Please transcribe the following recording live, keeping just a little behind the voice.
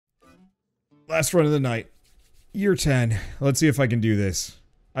last run of the night. Year 10. Let's see if I can do this.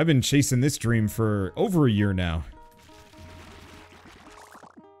 I've been chasing this dream for over a year now.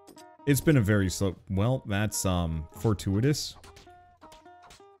 It's been a very slow... Well, that's, fortuitous.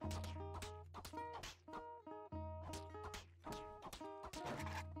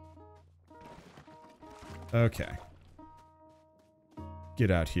 Okay.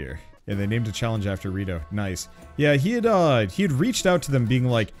 Get out here. Yeah, they named a challenge after Rito. Nice. Yeah, he had reached out to them being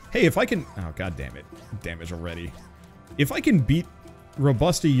like, hey, if I can... Oh, god damn it. Damage already. If I can beat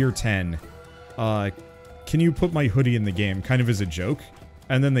Robusta Year 10, can you put my hoodie in the game? Kind of as a joke.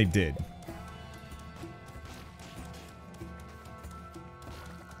 And then they did.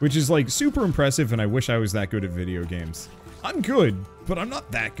 Which is, like, super impressive, and I wish I was that good at video games. I'm good, but I'm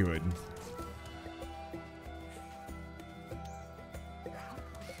not that good.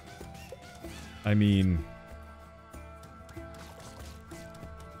 I mean...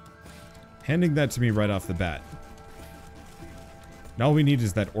 handing that to me right off the bat. Now all we need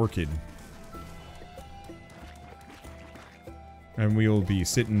is that orchid. And we'll be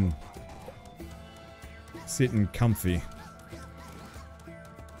sitting comfy.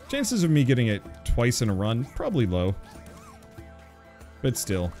 Chances of me getting it twice in a run, probably low. But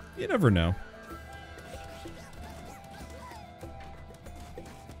still, you never know.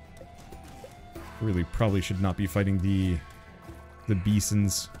 Really probably should not be fighting the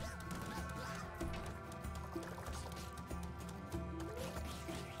Beasons.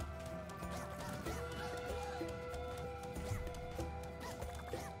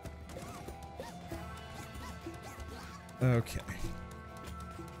 Okay.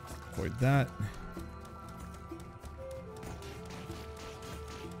 Avoid that.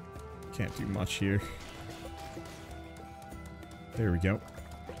 Can't do much here. There we go.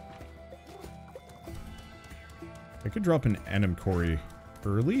 I could drop an Atomicrops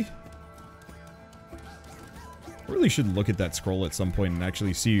early. I really should look at that scroll at some point and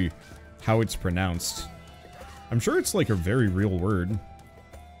actually see how it's pronounced. I'm sure it's like a very real word.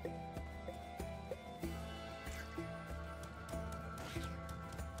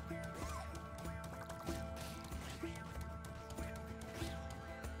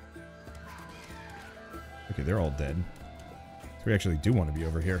 Okay, they're all dead. So we actually do want to be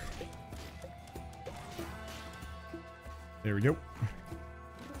over here. There we go.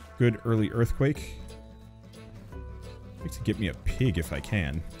 Good early earthquake. I'd like to get me a pig if I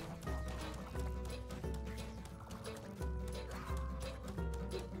can.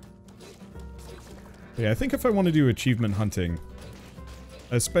 Yeah, I think if I want to do achievement hunting,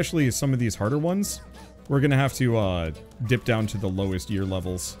 especially some of these harder ones, we're gonna have to dip down to the lowest year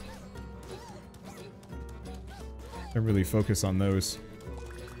levels. And really focus on those.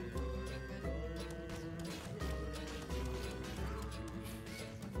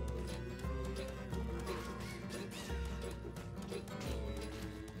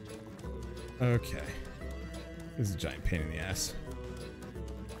 Okay. This is a giant pain in the ass.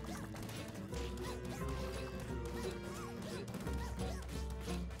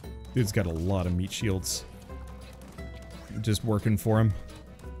 Dude's got a lot of meat shields. Just working for him.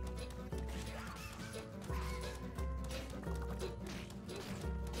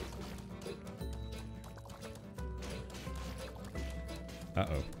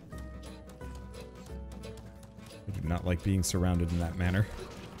 Uh-oh. I do not like being surrounded in that manner.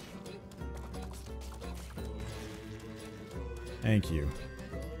 Thank you.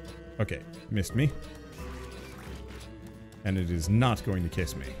 Okay, missed me. And it is not going to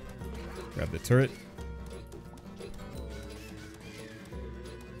kiss me. Grab the turret.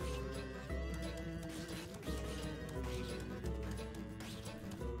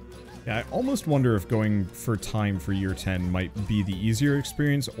 Yeah, I almost wonder if going for time for year 10 might be the easier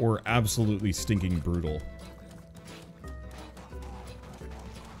experience or absolutely stinking brutal.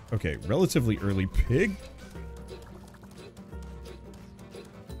 Okay, relatively early pig.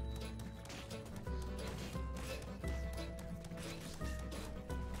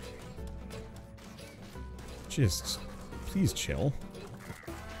 Just, please chill.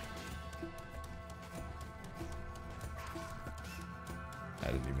 I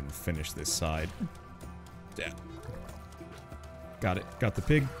didn't even finish this side. Yeah. Got it. Got the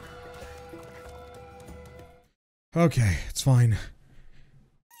pig. Okay, it's fine.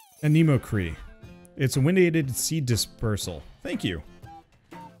 Atomicrops. It's a wind-aided seed dispersal. Thank you.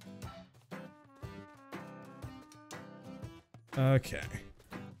 Okay.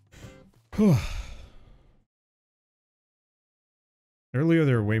 Whew. Earlier,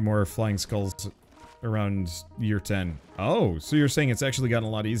 there were way more flying skulls around year 10. Oh, so you're saying it's actually gotten a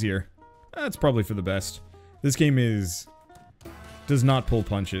lot easier. That's probably for the best. This game does not pull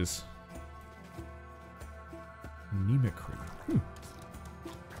punches. Anemicry.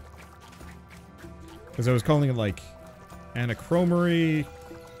 Because I was calling it like Anachromery,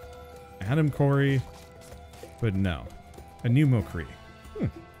 Atomicrops, but no. Anemicry.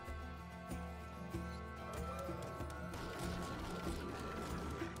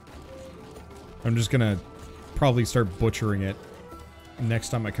 I'm just gonna probably start butchering it next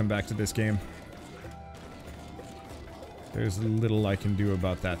time I come back to this game. There's little I can do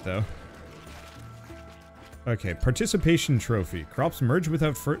about that, though. Okay, participation trophy. Crops merge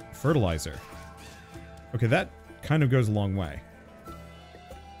without fertilizer. Okay, that kind of goes a long way.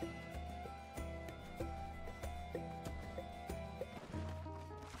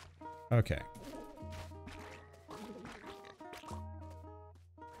 Okay.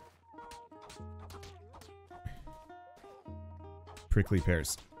 Prickly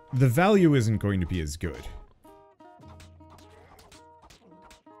pears. The value isn't going to be as good.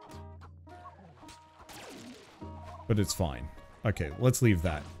 But it's fine. Okay, let's leave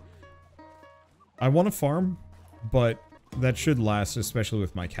that. I want to farm, but that should last, especially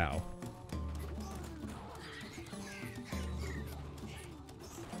with my cow.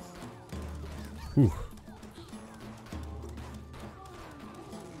 Whew.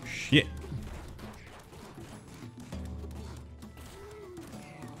 Shit.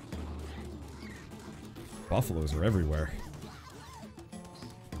 Buffaloes are everywhere.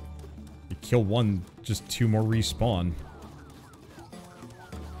 You kill one, just two more respawn.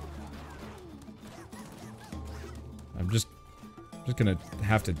 I'm just gonna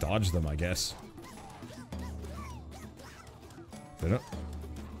have to dodge them, I guess. I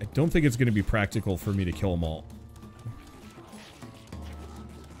don't think it's gonna be practical for me to kill them all.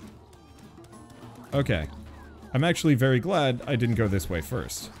 Okay. I'm actually very glad I didn't go this way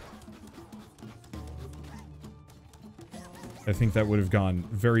first. I think that would have gone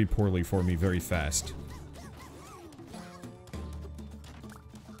very poorly for me very fast.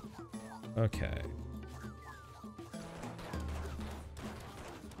 Okay.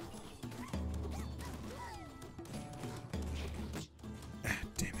 Ah,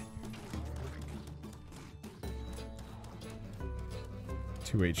 damn it.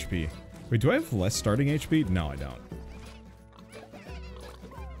 2 HP. Wait, do I have less starting HP? No, I don't.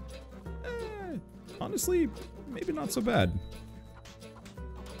 Honestly, maybe not so bad.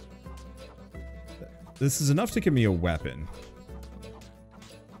 This is enough to give me a weapon.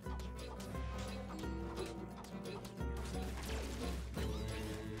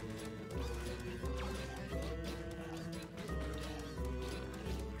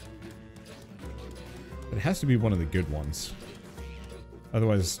 It has to be one of the good ones.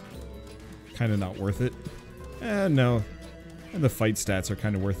 Otherwise, kind of not worth it. No. And the fight stats are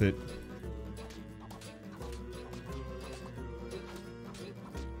kind of worth it.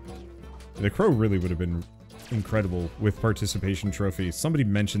 The crow really would have been incredible with participation trophy. Somebody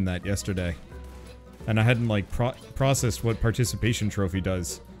mentioned that yesterday. And I hadn't, like, processed what participation trophy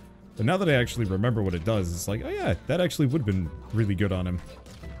does. But now that I actually remember what it does, it's like, oh yeah, that actually would have been really good on him.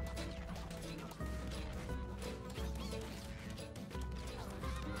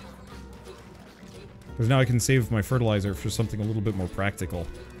 Because now I can save my fertilizer for something a little bit more practical.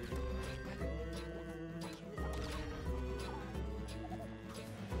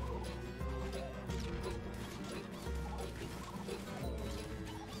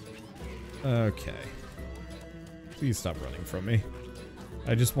 Okay. Please stop running from me.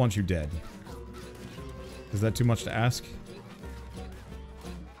 I just want you dead. Is that too much to ask?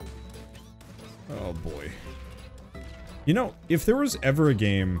 Oh boy. You know, if there was ever a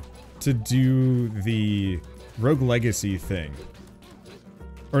game to do the Rogue Legacy thing.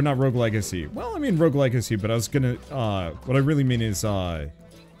 Or not Rogue Legacy. Well, I mean Rogue Legacy, but I was gonna, what I really mean is, the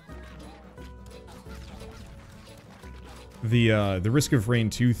Risk of Rain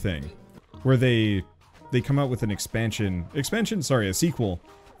 2 thing. Where they come out with an a sequel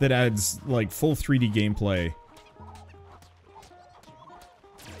that adds, like, full 3D gameplay.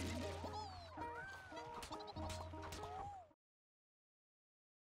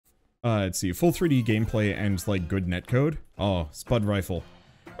 Let's see, full 3D gameplay and, like, good netcode. Oh, Spud Rifle.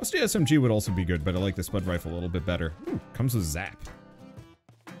 Rusty SMG would also be good, but I like the Spud Rifle a little bit better. Ooh, comes with Zap.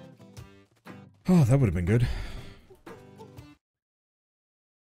 Oh, that would have been good.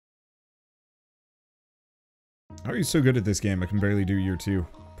 How are you so good at this game? I can barely do year 2.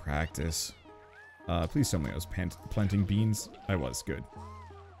 Practice. Please tell me I was planting beans. I was. Good.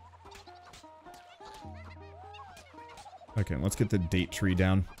 Okay, let's get the date tree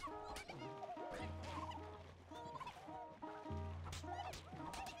down.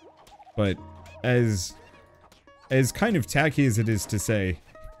 But as kind of tacky as it is to say,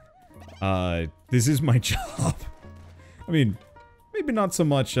 this is my job. I mean, maybe not so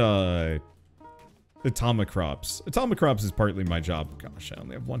much, Atomicrops. Atomicrops is partly my job. Gosh, I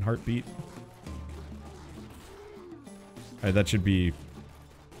only have 1 heartbeat. Alright, that should be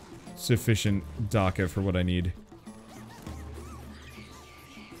sufficient DACA for what I need.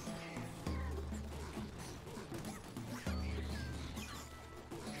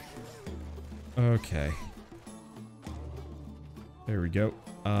 Okay. There we go.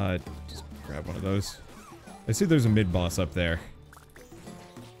 Just grab one of those. I see there's a mid-boss up there.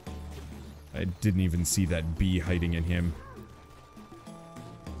 I didn't even see that bee hiding in him.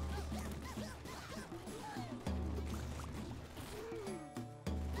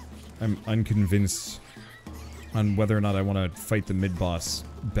 I'm unconvinced on whether or not I want to fight the mid-boss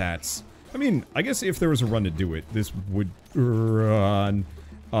bats. I mean, I guess if there was a run to do it, this would run.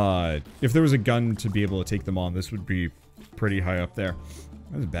 If there was a gun to be able to take them on, this would be pretty high up there.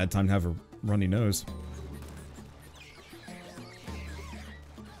 That's a bad time to have a runny nose.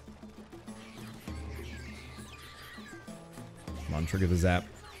 Come on, trigger the zap.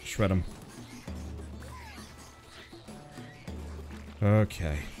 Shred him.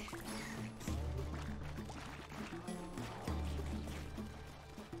 Okay.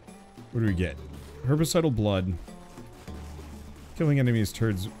 What do we get? Herbicidal blood. Killing enemies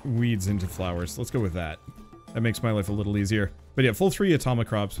turns weeds into flowers. Let's go with that. That makes my life a little easier. But yeah, full 3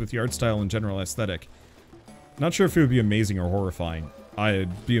 Atomicrops with the art style and general aesthetic. Not sure if it would be amazing or horrifying.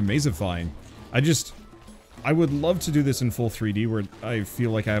 I'd be amazifying. I would love to do this in full 3D where I feel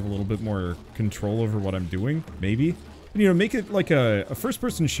like I have a little bit more control over what I'm doing. Maybe. And, you know, make it like a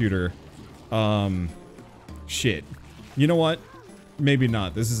first-person shooter. Shit. You know what? Maybe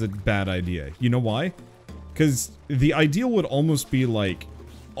not. This is a bad idea. You know why? Because the ideal would almost be like,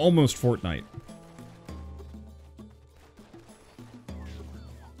 almost Fortnite.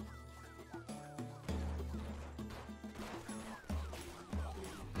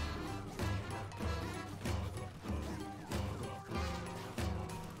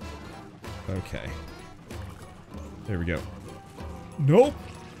 Okay. There we go. Nope!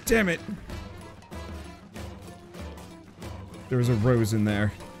 Damn it! There was a rose in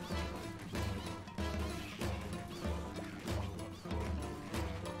there.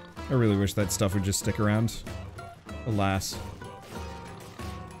 I really wish that stuff would just stick around. Alas.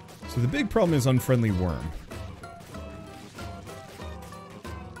 So the big problem is unfriendly worm.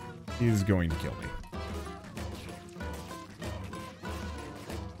 He is going to kill me.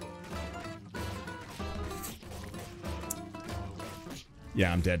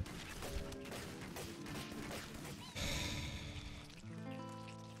 Yeah, I'm dead.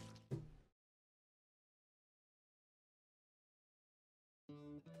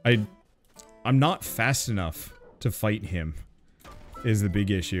 I'm not fast enough to fight him, is the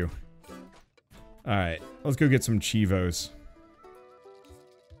big issue. Alright, let's go get some Chivos.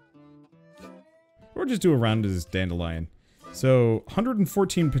 Or just do a round as Dandelion. So,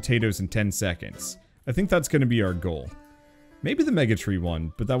 114 potatoes in 10 seconds. I think that's going to be our goal. Maybe the Mega Tree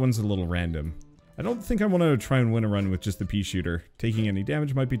one, but that one's a little random. I don't think I want to try and win a run with just the pea shooter. Taking any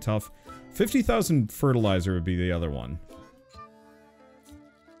damage might be tough. 50,000 fertilizer would be the other one.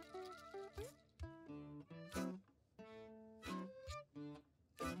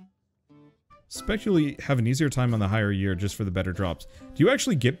 Especially have an easier time on the higher year just for the better drops. Do you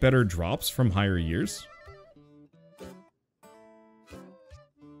actually get better drops from higher years?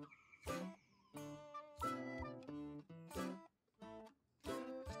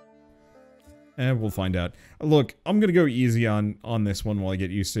 We'll find out. Look, I'm gonna go easy on this one while I get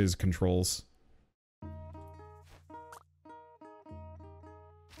used to his controls.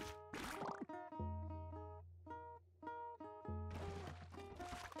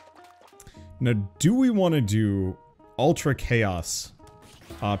 Now, do we want to do Ultra Chaos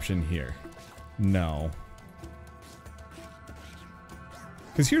option here? No.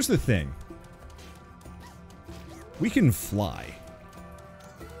 Because here's the thing. We can fly.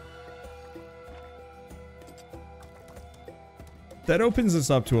 That opens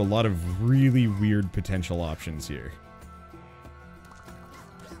us up to a lot of really weird potential options here.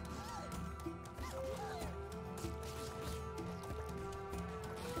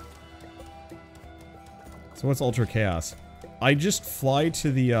 So what's Ultra Chaos? I just fly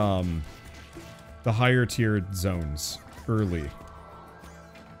to the higher tiered zones early.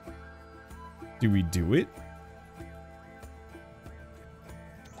 Do we do it?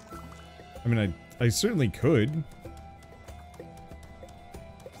 I mean, I certainly could.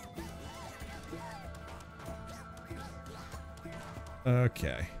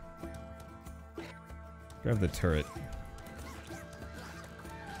 Okay. Grab the turret.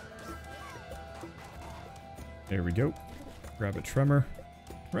 There we go. Grab a tremor.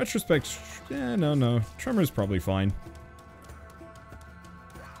 Retrospect, no. Tremor's probably fine.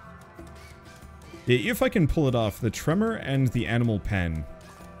 Yeah, if I can pull it off, the tremor and the animal pen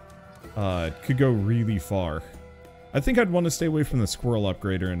could go really far. I think I'd want to stay away from the squirrel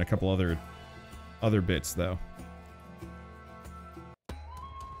upgrader and a couple other bits, though.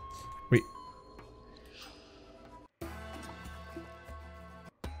 Wait.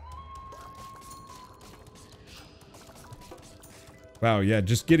 Wow, yeah,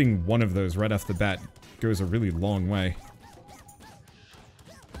 just getting one of those right off the bat goes a really long way.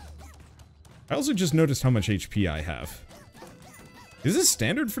 I also just noticed how much HP I have. Is this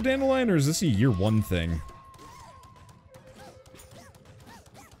standard for Dandelion, or is this a year 1 thing?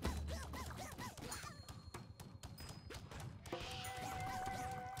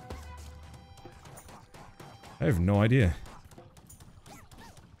 I have no idea.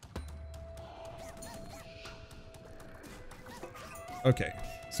 Okay,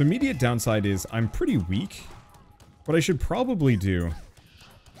 so immediate downside is I'm pretty weak. What I should probably do...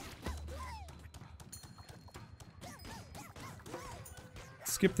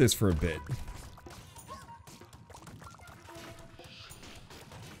 skip this for a bit.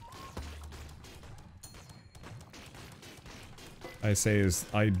 I say is,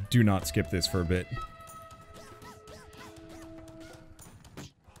 I do not skip this for a bit.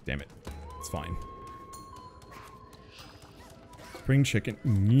 Damn it. It's fine. Spring chicken.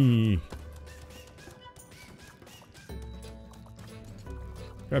 Nyeh.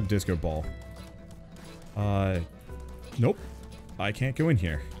 Grab disco ball. Nope. I can't go in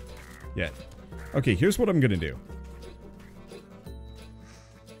here. Yet. Okay, here's what I'm gonna do.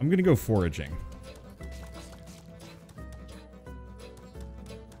 I'm gonna go foraging.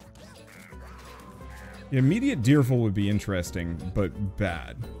 The immediate deerful would be interesting, but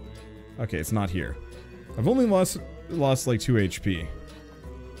bad. Okay, it's not here. I've only lost like 2 HP.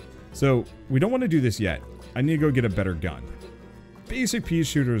 So, we don't want to do this yet. I need to go get a better gun. Basic pea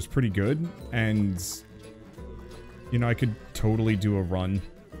shooter is pretty good, and... you know, I could totally do a run.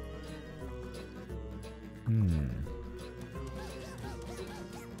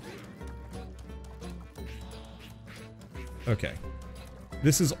 Okay.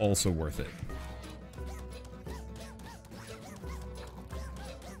 This is also worth it.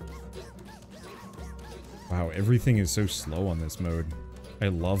 Wow, everything is so slow on this mode. I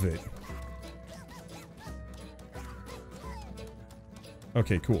love it.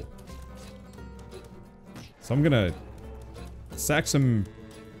 Okay, cool. So I'm gonna sack some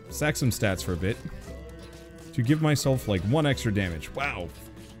stats for a bit to give myself like 1 extra damage. Wow.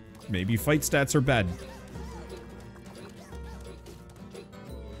 Maybe fight stats are bad.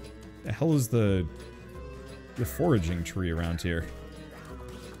 The hell is the foraging tree around here?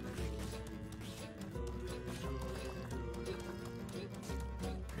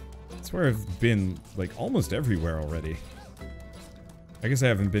 I swear I've been like almost everywhere already. I guess I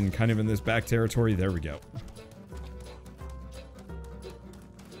haven't been kind of in this back territory. There we go.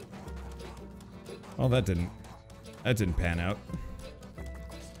 Oh, that didn't pan out.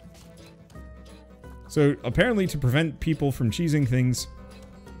 So, apparently to prevent people from cheesing things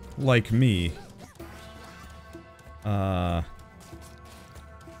like me,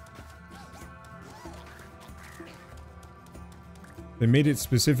 they made it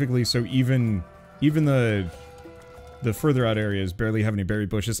specifically so even the further out areas barely have any berry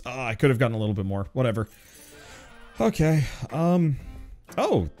bushes. Ah, I could have gotten a little bit more. Whatever. Okay.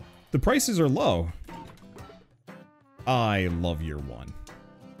 Oh, the prices are low. I love year 1.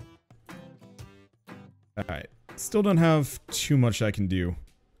 Alright. Still don't have too much I can do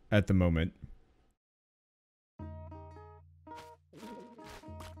at the moment.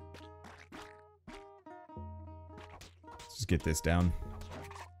 Let's just get this down.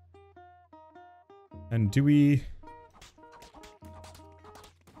 And do we...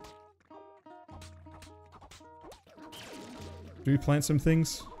 do we plant some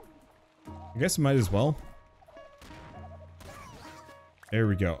things? I guess I might as well. There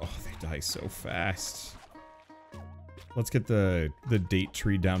we go. Oh, they die so fast. Let's get the date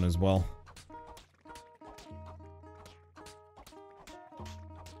tree down as well.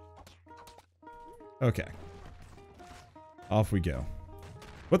 Okay. Off we go.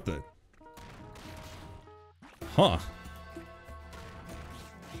 What the? Huh.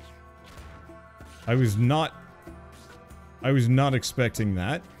 I was not expecting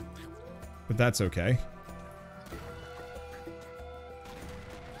that. But that's okay.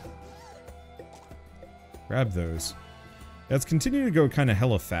 Grab those. Let's continue to go kind of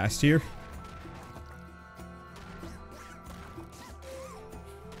hella fast here.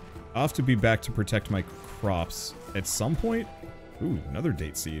 I'll have to be back to protect my crops at some point. Ooh, another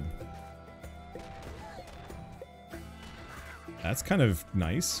date seed. That's kind of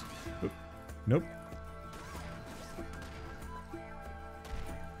nice. Oop. Nope.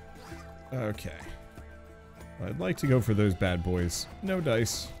 Okay. I'd like to go for those bad boys. No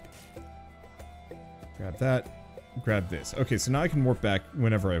dice. Grab that. Grab this. Okay, so now I can warp back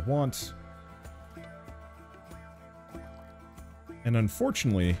whenever I want. And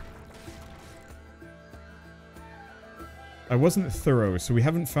unfortunately, I wasn't thorough, so we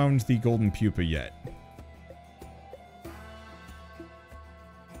haven't found the golden pupa yet.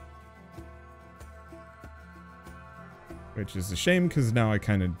 Which is a shame, because now I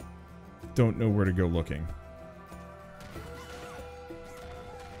kind of don't know where to go looking.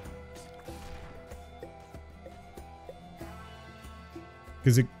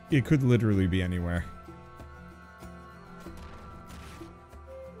 Because it could literally be anywhere.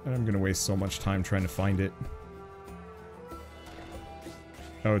 And I'm going to waste so much time trying to find it.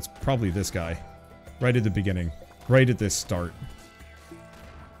 Oh, it's probably this guy. Right at the beginning. Right at this start.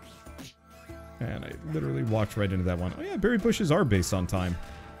 And I literally walked right into that one. Oh yeah, berry bushes are based on time.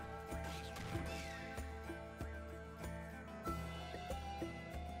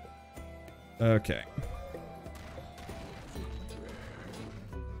 Okay.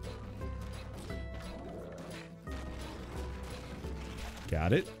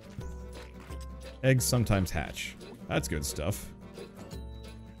 Got it. Eggs sometimes hatch. That's good stuff.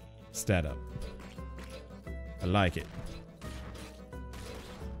 Stat up. I like it.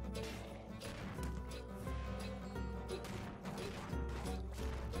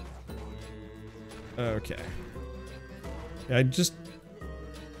 Okay. Yeah, I just...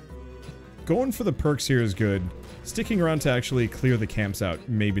 Going for the perks here is good. Sticking around to actually clear the camps out,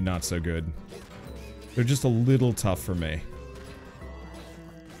 maybe not so good. They're just a little tough for me.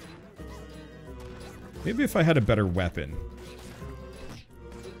 Maybe if I had a better weapon.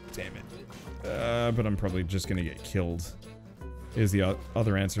 Damn it. But I'm probably just gonna get killed. Is the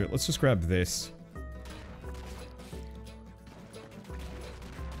other answer. Let's just grab this.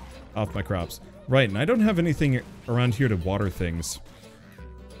 Off my crops. Right, and I don't have anything around here to water things.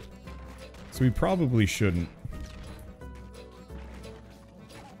 So we probably shouldn't.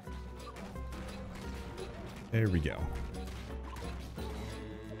 There we go.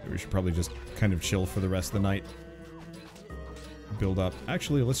 We should probably just kind of chill for the rest of the night. Build up.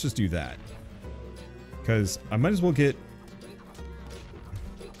 Actually, let's just do that. Because I might as well get...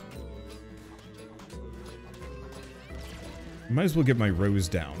 Might as well get my rows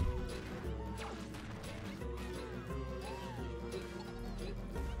down.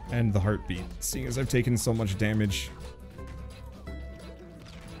 And the heartbeat, seeing as I've taken so much damage.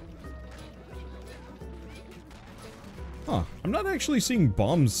 Huh, I'm not actually seeing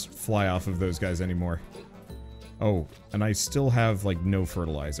bombs fly off of those guys anymore. Oh, and I still have, like, no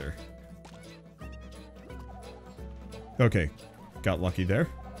fertilizer. Okay, got lucky there.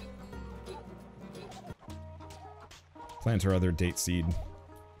 Plant our other date seed.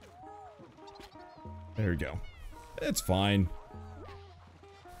 There we go. It's fine.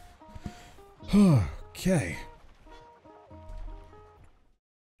 Okay.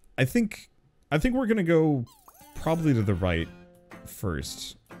 I think we're gonna go probably to the right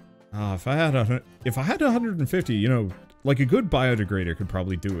first. If I had 150, you know, like a good biodegrader could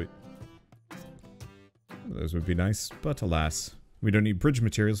probably do it. Those would be nice, but alas, we don't need bridge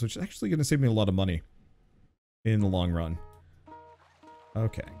materials, which is actually gonna save me a lot of money in the long run.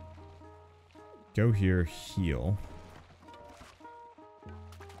 Okay. Go here, heal.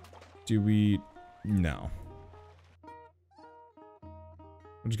 Do we... No.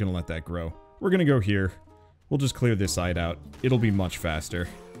 I'm just gonna let that grow. We're gonna go here. We'll just clear this side out. It'll be much faster.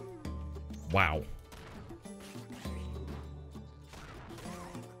 Wow.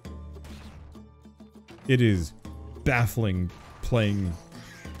 It is baffling playing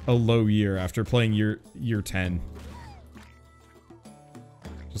a low year after playing year 10.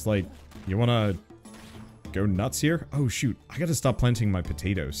 Just like, you wanna go nuts here? Oh shoot, I gotta stop planting my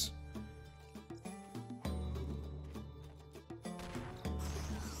potatoes.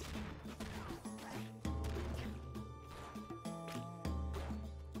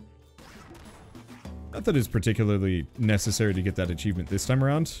 Not that it's particularly necessary to get that achievement this time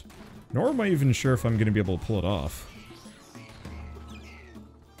around, nor am I even sure if I'm going to be able to pull it off.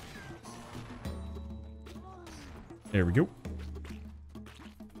 There we go.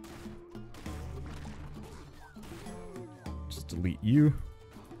 Just delete you.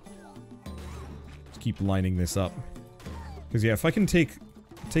 Just keep lining this up. Because yeah, if I can take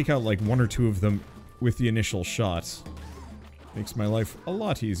out like one or two of them with the initial shot, Makes my life a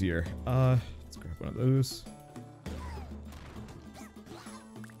lot easier. Let's grab one of those.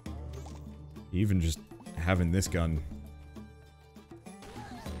 Even just having this gun.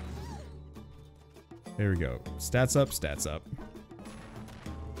 There we go. Stats up, stats up.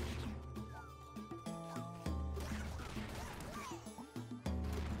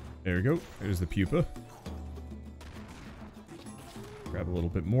 There we go. There's the pupa. Grab a little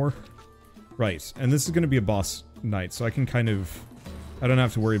bit more. Right, and this is going to be a boss night, so I can kind of... I don't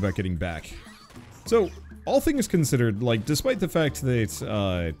have to worry about getting back. So, all things considered, like, despite the fact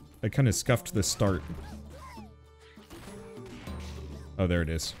that, I kind of scuffed the start. Oh, there it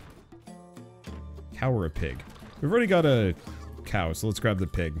is. Cow or a pig? We've already got a cow, so let's grab the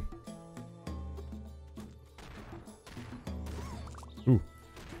pig. Ooh.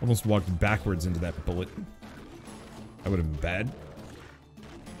 Almost walked backwards into that bullet. That would have been bad.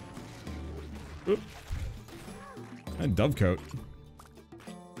 Oop. And dovecoat.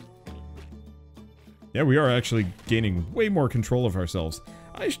 Yeah, we are actually gaining way more control of ourselves.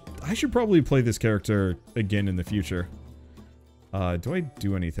 I should probably play this character again in the future. Do I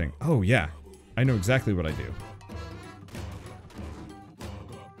do anything? Oh, yeah. I know exactly what I do.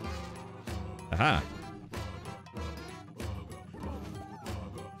 Aha.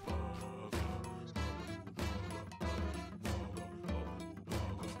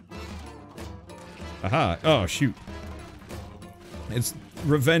 Aha. Oh, shoot. It's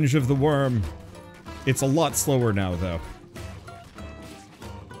Revenge of the Worm. It's a lot slower now, though.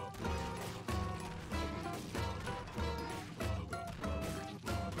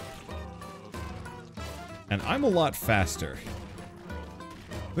 And I'm a lot faster.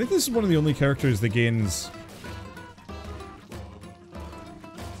 I think this is one of the only characters that gains...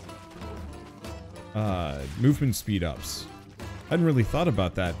 movement speed ups. I hadn't really thought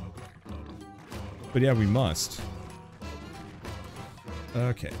about that. But yeah, we must.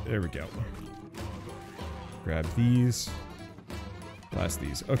 Okay, there we go. Grab these. Blast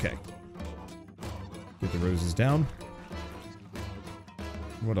these. Okay. Get the roses down.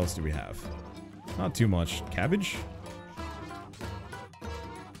 What else do we have? Not too much. Cabbage?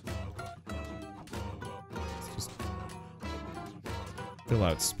 Let's just fill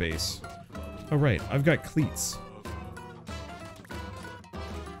out space. Oh right, I've got cleats.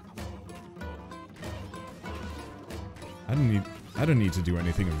 I don't need to do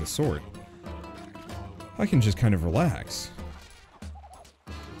anything of the sort. I can just kind of relax.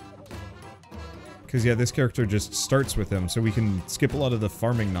 Because yeah, this character just starts with them, so we can skip a lot of the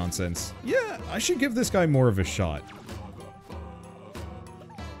farming nonsense. Yeah, I should give this guy more of a shot.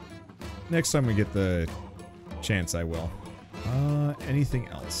 Next time we get the chance, I will. Anything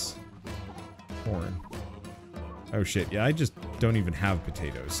else? Corn. Oh shit, yeah, I just don't even have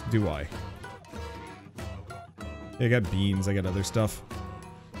potatoes, do I? Yeah, I got beans, I got other stuff.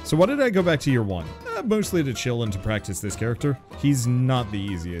 So why did I go back to year 1? Mostly to chill and to practice this character. He's not the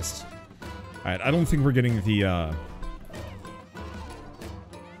easiest. Alright, I don't think we're getting the,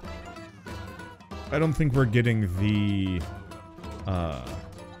 I don't think we're getting the,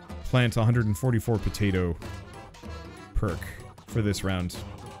 plant 144 potato perk for this round.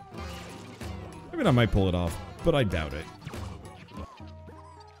 I mean, I might pull it off, but I doubt it.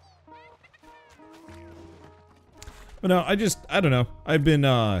 But no, I don't know. I've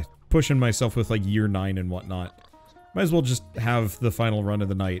been, pushing myself with, like, year 9 and whatnot. Might as well just have the final run of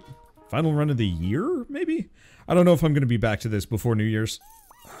the night. Final run of the year, maybe? I don't know if I'm going to be back to this before New Year's.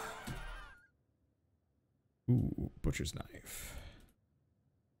 Ooh, butcher's knife.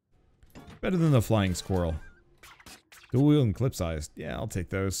 Better than the flying squirrel. Dual wheel and clip sized. Yeah, I'll take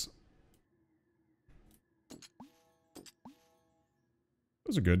those.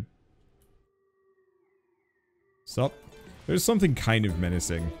 Those are good. Sup? There's something kind of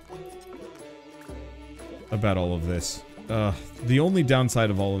menacing about all of this. The only downside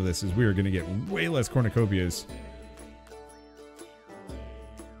of all of this is we are going to get way less cornucopias.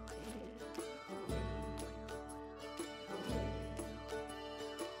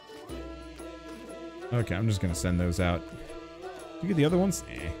 Okay, I'm just going to send those out. You get the other ones?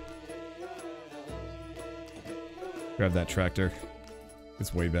 Eh. Grab that tractor.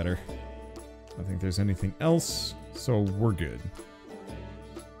 It's way better. I don't think there's anything else, so we're good.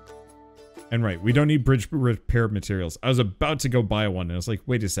 And right, we don't need bridge repair materials. I was about to go buy one, and I was like,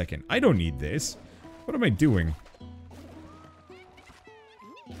 wait a second. I don't need this. What am I doing?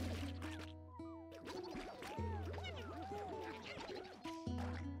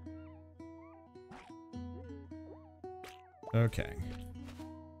 Okay.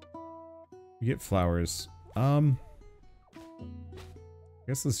 We get flowers. I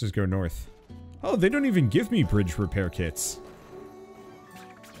guess let's just go north. Oh, they don't even give me bridge repair kits.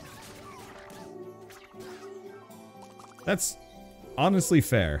 That's honestly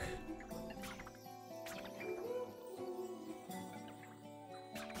fair.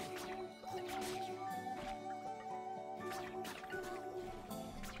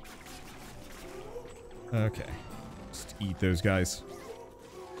 Okay. Just eat those guys.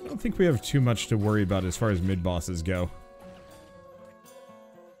 I don't think we have too much to worry about as far as mid-bosses go.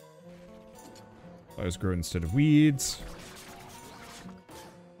 Flowers grow instead of weeds.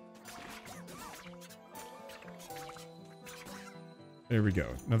 There we go.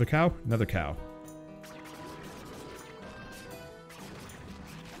 Another cow? Another cow.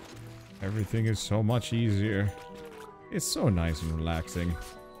 Everything is so much easier. It's so nice and relaxing.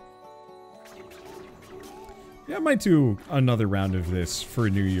 Yeah, I might do another round of this for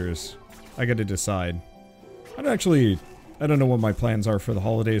New Year's. I gotta decide. I don't know what my plans are for the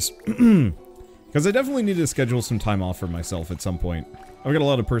holidays. Because I definitely need to schedule some time off for myself at some point. I've got a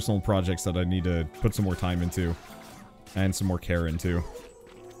lot of personal projects that I need to put some more time into. And some more care into.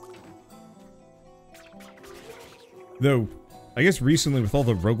 Though, I guess recently with all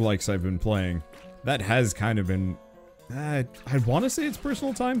the roguelikes I've been playing, that has kind of been... I want to say it's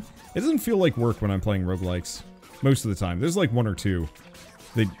personal time. It doesn't feel like work when I'm playing roguelikes. Most of the time. There's like one or two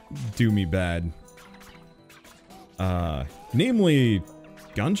that do me bad. Namely,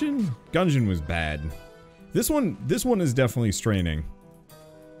 Gungeon? Gungeon was bad. This one is definitely straining.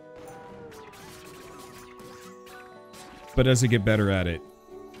 But as I get better at it,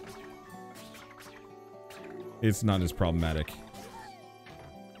 it's not as problematic.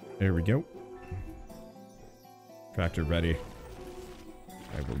 There we go. Tractor ready.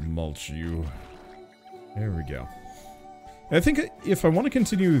 I will mulch you. There we go. I think if I want to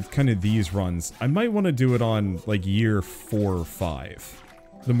continue with kind of these runs, I might want to do it on like year 4 or 5.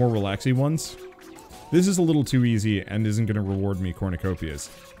 The more relaxing ones. This is a little too easy and isn't going to reward me cornucopias.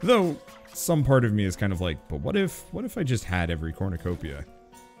 Though, some part of me is kind of like, but what if I just had every cornucopia?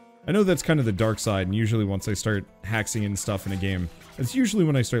 I know that's kind of the dark side, and usually once I start hacking in stuff in a game, that's usually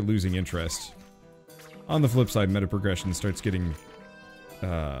when I start losing interest. On the flip side, meta progression starts getting,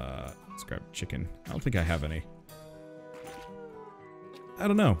 let's grab chicken. I don't think I have any. I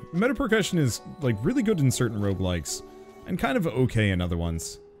don't know. Meta progression is, like, really good in certain roguelikes, and kind of okay in other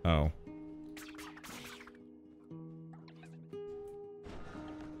ones. Oh.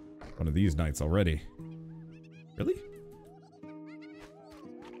 One of these nights already. Really?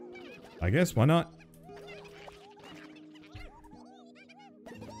 I guess, why not?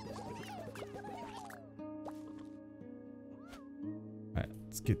 Alright,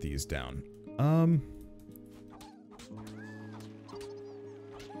 let's get these down.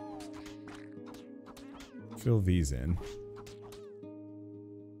 Fill these in.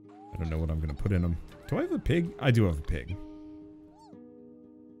 I don't know what I'm gonna put in them. Do I have a pig? I do have a pig.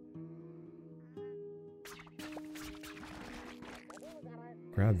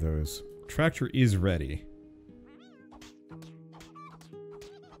 Grab those. Tractor is ready.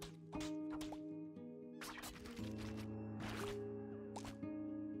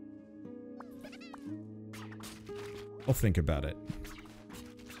 I'll think about it.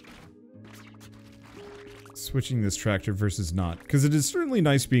 Switching this tractor versus not. Because it is certainly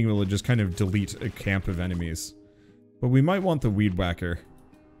nice being able to just kind of delete a camp of enemies. But we might want the weed whacker.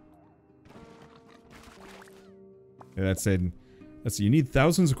 Yeah, that said... Let's see, you need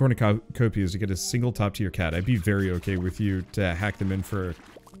thousands of cornucopias to get a single top-tier cat. I'd be very okay with you to hack them in for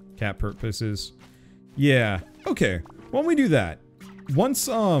cat purposes. Yeah, okay. Why don't we do that? Once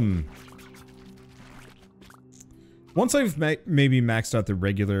I've maybe maxed out the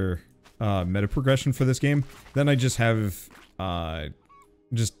regular meta progression for this game, then I just have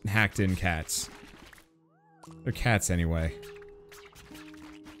just hacked in cats. They're cats anyway.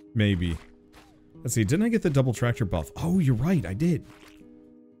 Maybe. Let's see, didn't I get the double tractor buff? Oh, you're right, I did.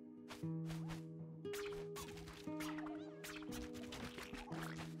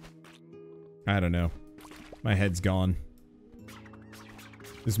 I don't know. My head's gone.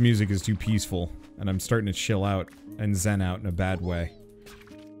 This music is too peaceful, and I'm starting to chill out and zen out in a bad way.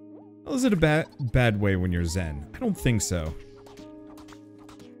 Well, is it a bad way when you're zen? I don't think so.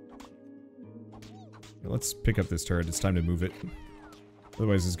 Let's pick up this turret, it's time to move it.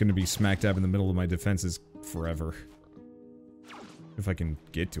 Otherwise, it's going to be smack dab in the middle of my defenses forever. If I can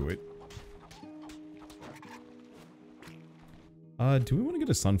get to it. Do we want to get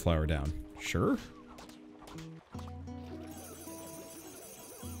a sunflower down? Sure.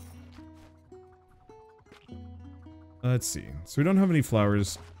 Let's see. So we don't have any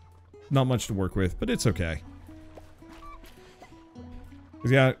flowers. Not much to work with, but it's okay.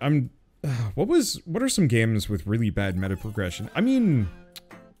 Yeah, what are some games with really bad meta progression? I mean...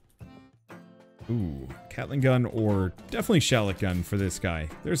 Ooh, Catling gun or definitely shallot gun for this guy.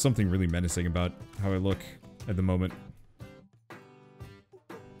 There's something really menacing about how I look at the moment.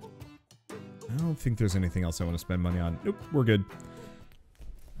 I don't think there's anything else I want to spend money on. Nope, we're good.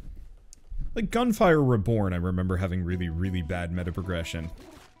 Like, Gunfire Reborn, I remember having really, really bad meta progression.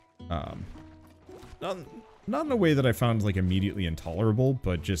 Not in a way that I found, like, immediately intolerable,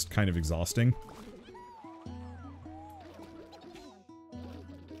 but just kind of exhausting.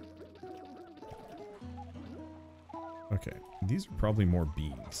 Okay, these are probably more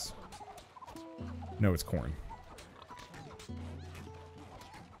beans. No, it's corn.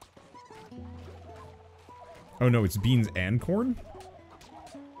 Oh no, it's beans and corn?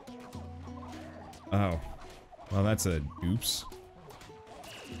 Oh. Well, that's a oops.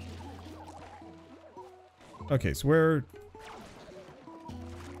 Okay, so where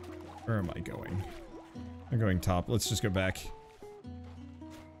am I going? I'm going top. Let's just go back.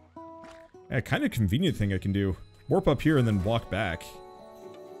 Yeah, kind of convenient thing I can do. Warp up here and then walk back.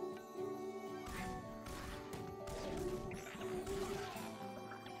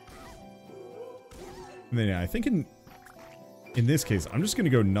 And then, yeah, I think in this case, I'm just going to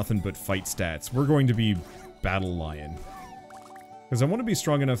go nothing but fight stats. We're going to be Battle Lion. Because I want to be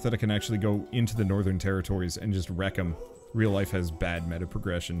strong enough that I can actually go into the Northern Territories and just wreck them. Real life has bad meta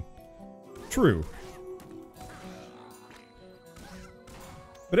progression. True.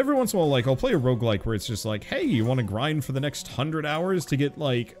 But every once in a while, like, I'll play a roguelike where it's just like, hey, you want to grind for the next 100 hours to get,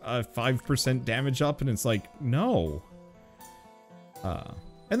 like, a 5% damage up? And it's like, no.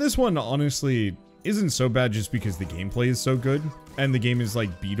 And this one, honestly, isn't so bad just because the gameplay is so good. And the game is, like,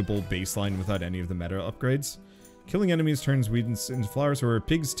 beatable baseline without any of the meta upgrades. Killing enemies turns weeds into flowers, where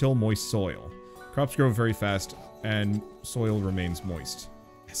pigs till moist soil. Crops grow very fast, and soil remains moist.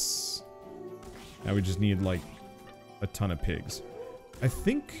 Yes. Now we just need, like, a ton of pigs. I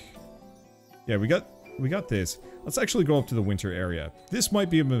think... yeah, we got this. Let's actually go up to the winter area. This might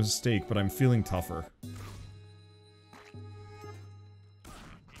be a mistake, but I'm feeling tougher.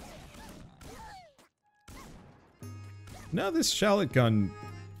 Now this shallot gun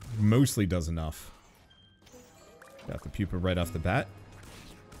mostly does enough. Got the pupa right off the bat.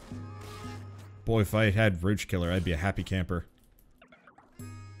 Boy, if I had roach killer, I'd be a happy camper.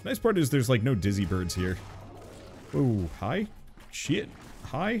 Nice part is there's like no dizzy birds here. Oh, hi? Shit.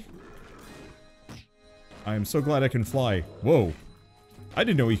 Hi? I am so glad I can fly. Whoa. I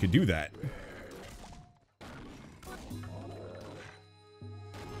didn't know he could do that.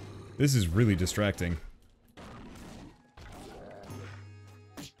 This is really distracting.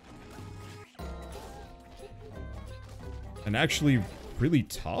 And actually really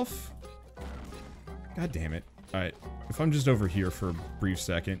tough? God damn it. Alright, if I'm just over here for a brief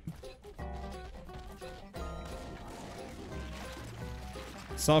second.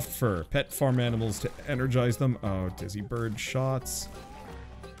 Soft fur. Pet farm animals to energize them. Oh, dizzy bird shots.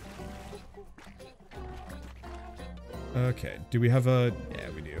 Okay, do we have a... yeah,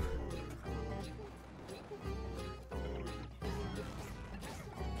 we do.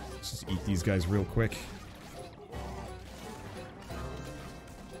 Let's just eat these guys real quick.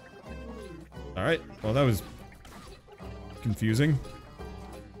 Alright, well that was confusing.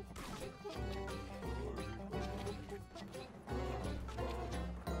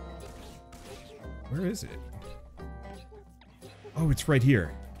 Where is it? Oh, it's right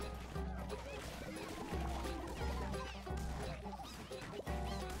here.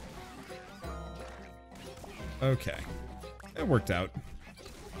 Okay. That worked out.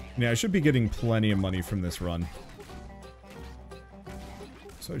 Yeah, I should be getting plenty of money from this run.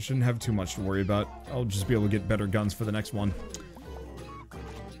 So I shouldn't have too much to worry about. I'll just be able to get better guns for the next one.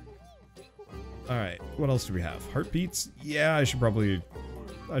 Alright, what else do we have? Heartbeats? Yeah, I should probably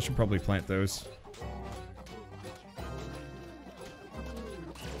plant those.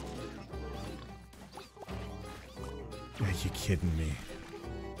 Are you kidding me?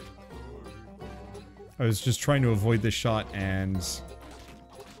 I was just trying to avoid this shot and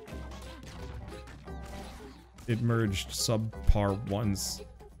it merged subpar 1's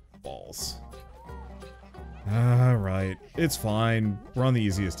balls. Alright, it's fine. We're on the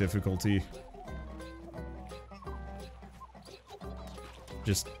easiest difficulty.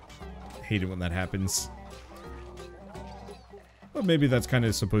 Just hate it when that happens. But maybe that's kind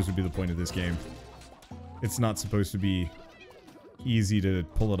of supposed to be the point of this game. It's not supposed to be easy to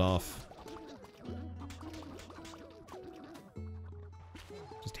pull it off.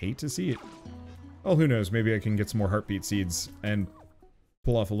 Just hate to see it. Well, who knows? Maybe I can get some more heartbeat seeds and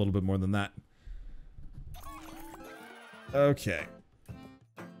pull off a little bit more than that. Okay.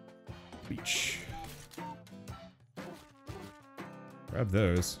 Beach. Grab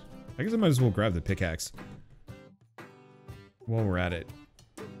those. I guess I might as well grab the pickaxe while we're at it.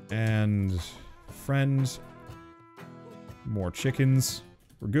 And friend, more chickens.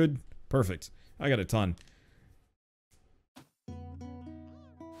 We're good. Perfect. I got a ton.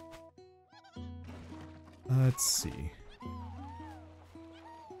 Let's see.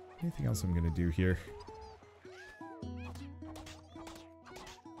 Anything else I'm gonna do here?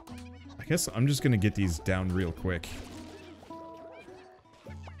 I guess I'm just gonna get these down real quick.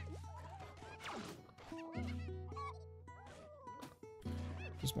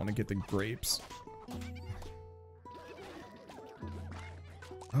 Just want to get the grapes.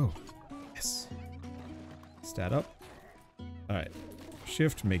 Oh, yes. Stat up. Alright.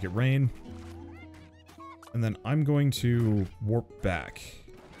 Shift, make it rain. And then I'm going to warp back.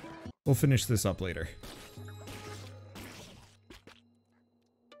 We'll finish this up later.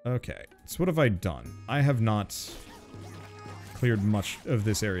 Okay, so what have I done? I have not cleared much of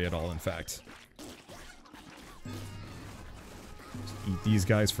this area at all, in fact. Just eat these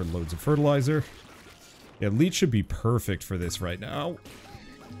guys for loads of fertilizer. Yeah, leech should be perfect for this right now.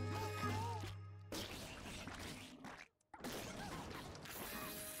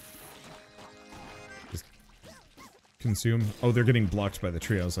 Just consume. Oh, they're getting blocked by the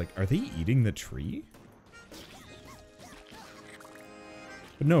tree. I was like, are they eating the tree?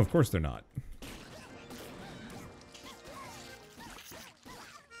 But no, of course they're not.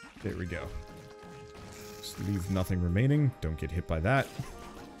 There we go. Just leave nothing remaining. Don't get hit by that.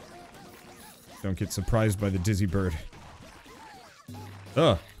 Don't get surprised by the dizzy bird.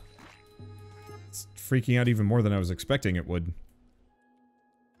 Ugh. It's freaking out even more than I was expecting it would.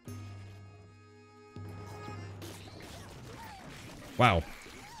 Wow.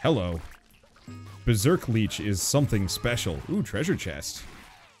 Hello. Berserk Leech is something special. Ooh, treasure chest.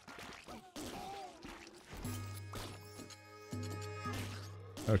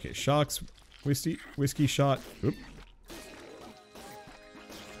 Okay, shocks, whiskey shot. Oop.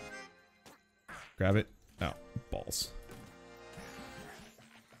 Grab it. Oh, balls.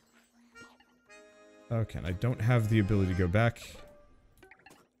 Okay, and I don't have the ability to go back.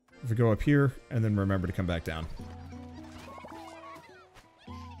 If we go up here, and then remember to come back down.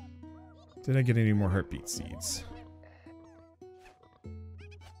 Did I get any more heartbeat seeds?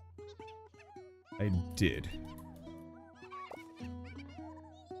 I did.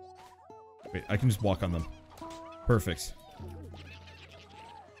 Wait, I can just walk on them. Perfect.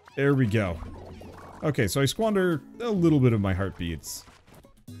 There we go. Okay, so I squander a little bit of my heartbeats.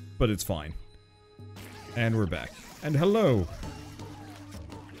 But it's fine. And we're back. And hello!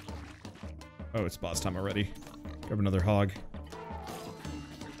 Oh, it's boss time already. Grab another hog.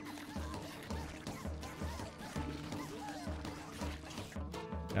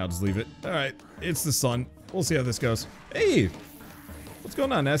 I'll just leave it. Alright, it's the sun. We'll see how this goes. Hey! What's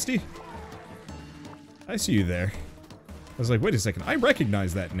going on, Nasty? I see you there. I was like, wait a second, I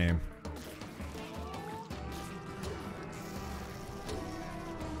recognize that name.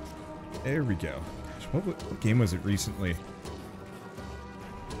 There we go. Gosh, what game was it recently?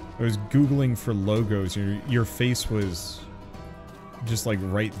 I was Googling for logos, your face was just like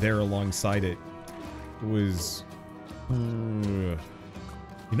right there alongside it. It was... you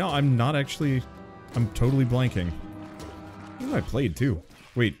know, I'm totally blanking. Who I played too?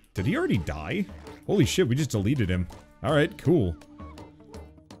 Wait, did he already die? Holy shit, we just deleted him. Alright, cool.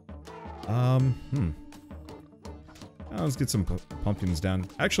 Let's get some pumpkins down.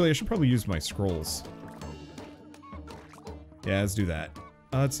 Actually, I should probably use my scrolls. Yeah, let's do that.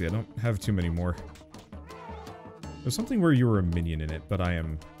 Let's see, I don't have too many more. There's something where you were a minion in it, but I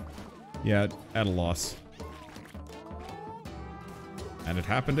am... yeah, at a loss. And it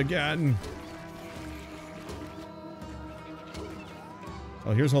happened again!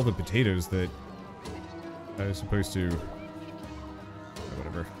 Well, here's all the potatoes that I was supposed to... oh,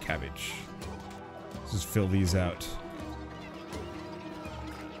 whatever. Cabbage. Let's just fill these out.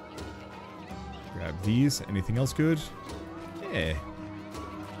 Grab these. Anything else good? Yeah.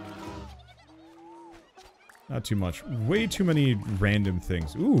 Not too much. Way too many random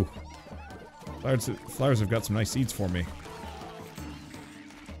things. Ooh. Flowers have got some nice seeds for me.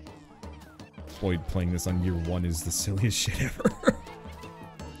 Boy, playing this on year 1 is the silliest shit ever.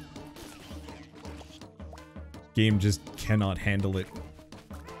 Game just cannot handle it.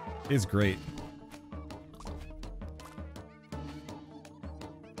 It's great.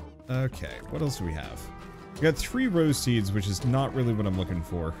 Okay, what else do we have? We got 3 rose seeds, which is not really what I'm looking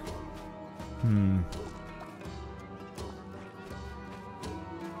for.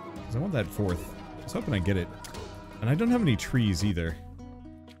 Because I want that 4th. I was hoping I get it. And I don't have any trees either.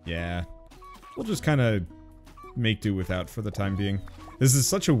 Yeah. We'll just kind of make do without for the time being. This is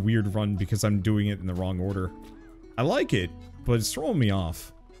such a weird run because I'm doing it in the wrong order. I like it, but it's throwing me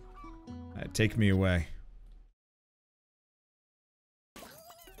off. Take me away.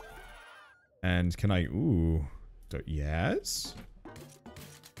 And can I... Ooh. Yes?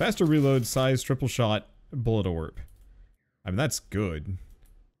 Faster reload, size, triple shot, bullet orb. I mean, that's good.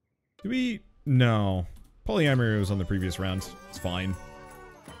 Do we... No. Polyamorous was on the previous round. It's fine.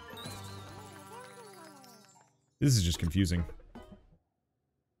 This is just confusing.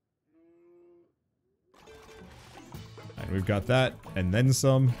 And we've got that, and then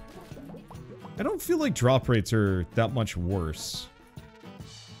some. I don't feel like drop rates are that much worse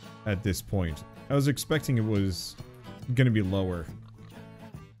at this point. I was expecting it was gonna be lower.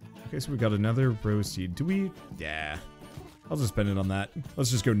 Okay, so we got another rose seed. Do we? Yeah. I'll just spend it on that. Let's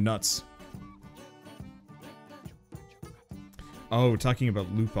just go nuts. Oh, talking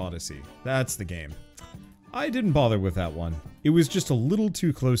about Loop Odyssey. That's the game. I didn't bother with that one. It was just a little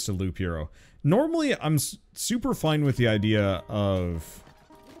too close to Loop Hero. Normally, I'm super fine with the idea of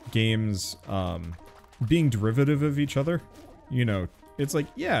games being derivative of each other. You know, it's like,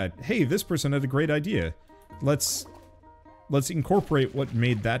 yeah, hey, this person had a great idea. Let's incorporate what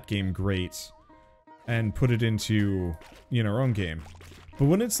made that game great and put it into, you know, our own game. But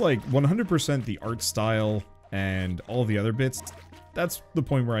when it's like 100% the art style and all the other bits, that's the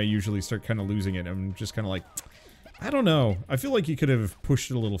point where I usually start kind of losing it. I'm just kind of like, I don't know. I feel like you could have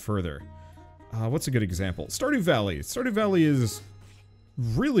pushed it a little further. What's a good example? Stardew Valley. Stardew Valley is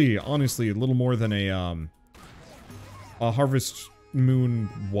really, honestly, a little more than a Harvest Moon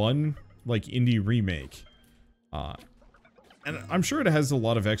 1, like, indie remake. And I'm sure it has a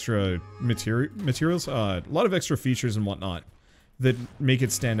lot of extra materials, a lot of extra features and whatnot that make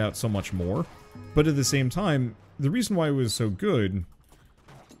it stand out so much more. But at the same time, the reason why it was so good,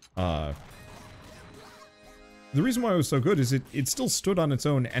 is it still stood on its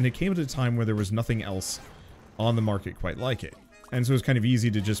own, and it came at a time where there was nothing else on the market quite like it. And so it's kind of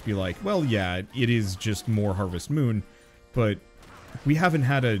easy to just be like, well, yeah, it is just more Harvest Moon, but we haven't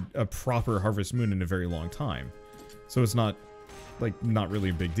had a proper Harvest Moon in a very long time. So it's not, like, not really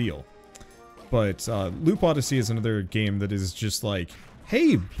a big deal. But Loop Odyssey is another game that is just like,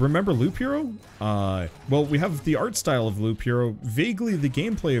 hey, remember Loop Hero? Well, we have the art style of Loop Hero, vaguely the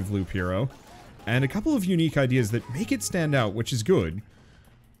gameplay of Loop Hero, and a couple of unique ideas that make it stand out, which is good.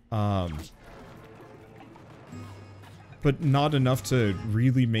 But not enough to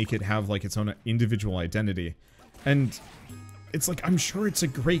really make it have, like, its own individual identity. And it's like, I'm sure it's a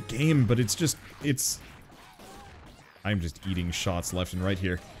great game, but it's just, I'm just eating shots left and right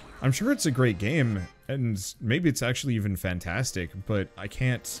here. I'm sure it's a great game, and maybe it's actually even fantastic, but I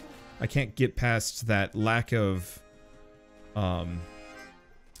can't get past that lack of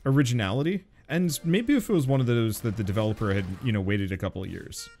originality. And maybe if it was one of those that the developer had, you know, waited a couple of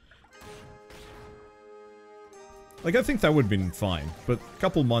years. Like, I think that would have been fine, but a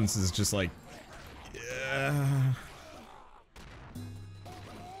couple months is just like, yeah.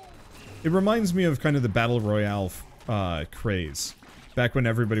 It reminds me of kind of the Battle Royale craze. Back when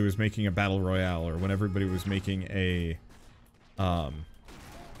everybody was making a Battle Royale, or when everybody was making a,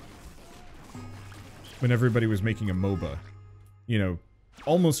 MOBA. You know,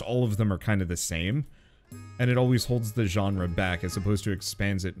 almost all of them are kind of the same, and it always holds the genre back as opposed to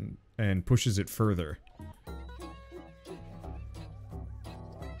expands it and pushes it further.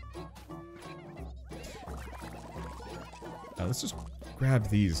 Let's just grab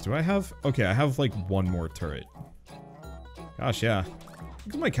these. Do I have... Okay, I have, like, one more turret. Gosh, yeah.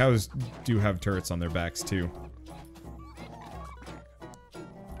 Because my cows do have turrets on their backs, too.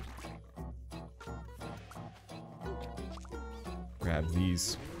 Grab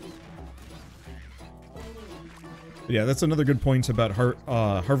these. But yeah, that's another good point about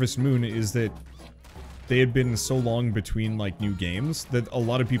Harvest Moon, is that they had been so long between, like, new games that a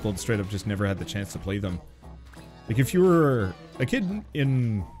lot of people had straight up just never had the chance to play them. Like, if you were a kid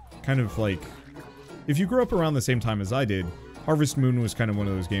in kind of, like... If you grew up around the same time as I did, Harvest Moon was kind of one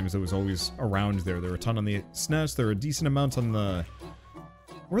of those games that was always around there. There were a ton on the SNES, there were a decent amount on the...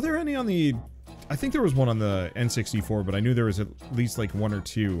 Were there any on the... I think there was one on the N64, but I knew there was at least, like, one or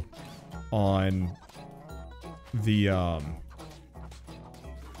two on the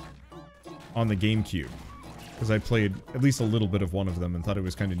GameCube. Because I played at least a little bit of one of them and thought it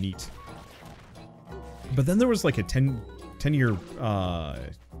was kind of neat. But then there was like a 10-year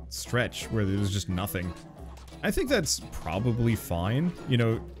stretch where there was just nothing. I think that's probably fine. You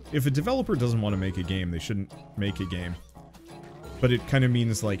know, if a developer doesn't want to make a game, they shouldn't make a game. But it kind of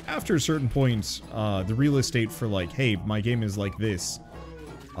means, like, after a certain point, the real estate for, like, hey, my game is like this,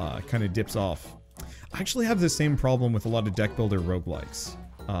 kind of dips off. I actually have the same problem with a lot of deck builder roguelikes.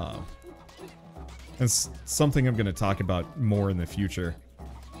 It's something I'm going to talk about more in the future,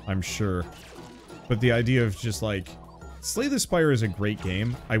 I'm sure. But the idea of just like, Slay the Spire is a great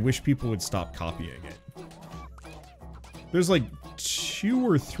game. I wish people would stop copying it. There's like 2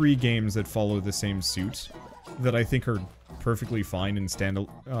 or 3 games that follow the same suit that I think are perfectly fine and stand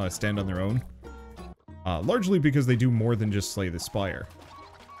on their own. Largely because they do more than just Slay the Spire.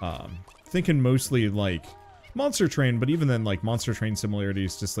 Thinking mostly like Monster Train, but even then, like, Monster Train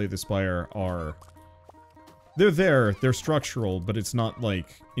similarities to Slay the Spire are... They're structural, but it's not,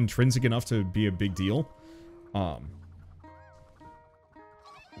 like, intrinsic enough to be a big deal.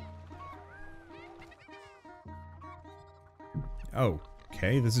 Oh,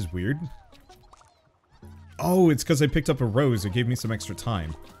 okay, this is weird. Oh, it's because I picked up a rose. It gave me some extra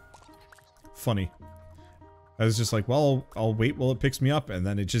time. Funny. I was just like, well, I'll wait while it picks me up, and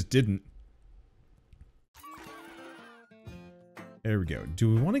then it just didn't. There we go.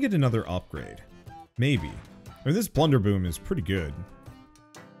 Do we want to get another upgrade? Maybe. I mean, this Blunder Boom is pretty good.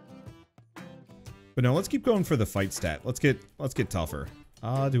 But no, let's keep going for the fight stat. Let's get tougher.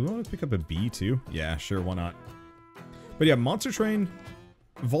 Do we want to pick up a B too? Yeah, sure, why not? But yeah, Monster Train,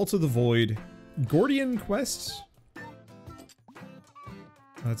 Vault of the Void, Gordian Quest.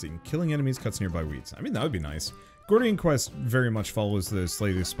 Let's see, killing enemies cuts nearby weeds. I mean, that would be nice. Gordian Quest very much follows the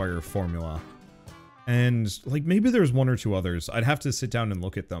Slay the Spire formula. And, like, maybe there's 1 or 2 others. I'd have to sit down and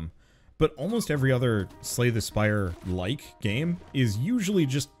look at them. But almost every other Slay the Spire-like game is usually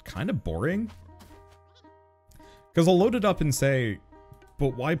just kind of boring. Because I'll load it up and say,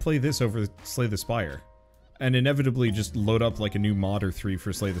 but why play this over Slay the Spire? And inevitably just load up, like, a new mod or 3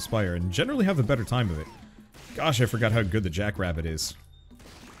 for Slay the Spire, and generally have a better time of it. Gosh, I forgot how good the Jackrabbit is.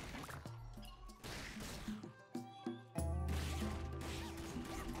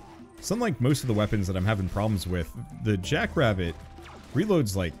 So unlike most of the weapons that I'm having problems with, the Jackrabbit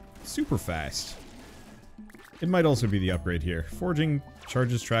reloads, like, super fast. It might also be the upgrade here. Forging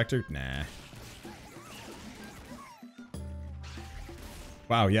charges tractor? Nah.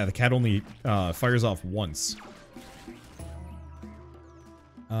 Wow, yeah, the cat only fires off once.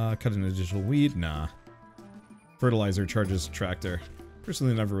 Cut an additional weed? Nah. Fertilizer charges tractor.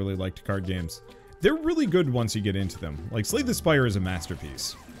 Personally, never really liked card games. They're really good once you get into them. Like, Slay the Spire is a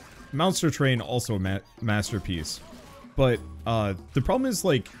masterpiece. Monster Train, also a masterpiece. But, the problem is,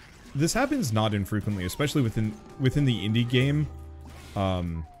 like, this happens not infrequently, especially within the indie game,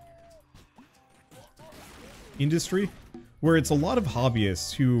 industry, where it's a lot of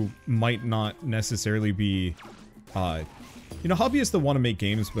hobbyists who might not necessarily be, you know, hobbyists that want to make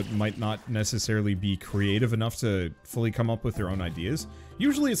games but might not necessarily be creative enough to fully come up with their own ideas.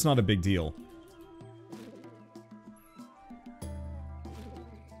 Usually it's not a big deal.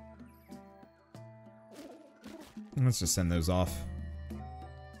 Let's just send those off.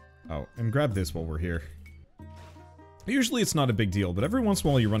 Oh, and grab this while we're here. Usually it's not a big deal, but every once in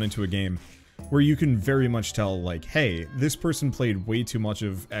a while you run into a game where you can very much tell, like, hey, this person played way too much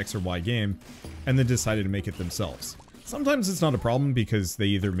of X or Y game, and then decided to make it themselves. Sometimes it's not a problem because they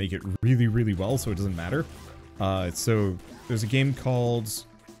either make it really, really well, so it doesn't matter. So there's a game called...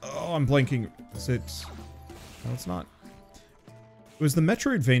 Oh, I'm blanking. Is it... No, it's not. It was the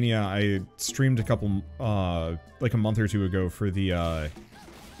Metroidvania I streamed a couple, like a month or 2 ago for the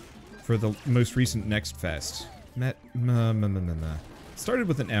most recent Next Fest. Started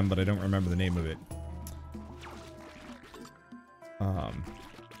with an M, but I don't remember the name of it.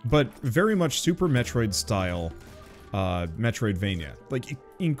 But very much Super Metroid style, Metroidvania. Like,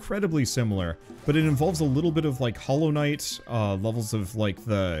 incredibly similar, but it involves a little bit of, like, Hollow Knight, levels of, like,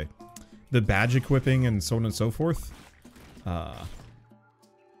 the badge equipping and so on and so forth.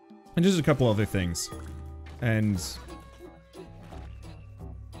 And just a couple other things. And...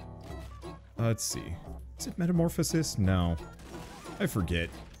 let's see. Is it Metamorphosis? No. I forget.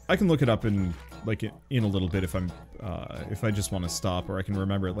 I can look it up in, like, in a little bit if I'm, if I just want to stop, or I can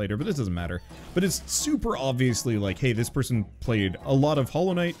remember it later, but it doesn't matter. But it's super obviously like, hey, this person played a lot of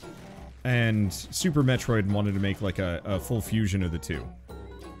Hollow Knight and Super Metroid and wanted to make, like, a full fusion of the two.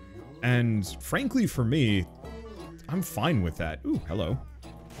 And, frankly, for me, I'm fine with that. Ooh, hello.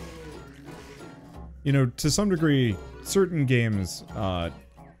 You know, to some degree, certain games,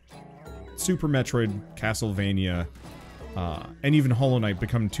 Super Metroid, Castlevania, and even Hollow Knight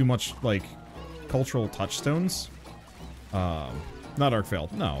become too much, like, cultural touchstones. Not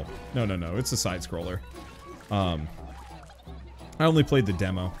Arcvale. No. No. It's a side-scroller. I only played the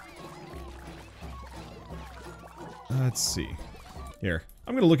demo. Let's see. Here.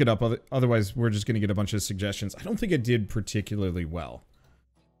 I'm gonna look it up, otherwise we're just gonna get a bunch of suggestions. I don't think it did particularly well.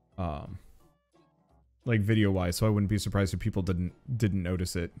 like video-wise, so I wouldn't be surprised if people didn't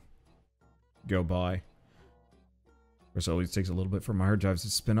notice it go by. Of course, it always takes a little bit for my hard drives to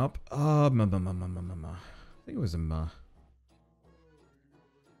spin up. I think it was a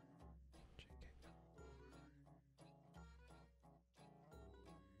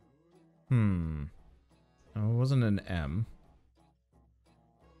Oh, it wasn't an M.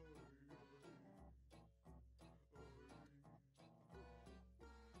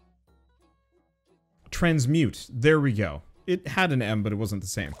 Transmute. There we go. It had an M, but it wasn't the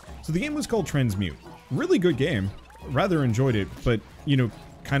same. So the game was called Transmute. Really good game. Rather enjoyed it, but, you know,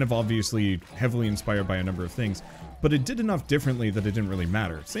 kind of obviously heavily inspired by a number of things. But it did enough differently that it didn't really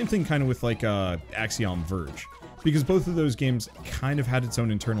matter. Same thing kind of with, like, Axiom Verge. Because both of those games kind of had its own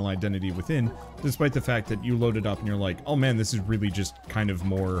internal identity within, despite the fact that you load it up and you're like, oh man, this is really just kind of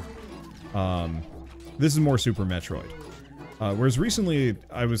more, this is more Super Metroid. Whereas recently,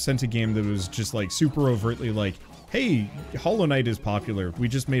 I was sent a game that was just like super overtly like, hey, Hollow Knight is popular, we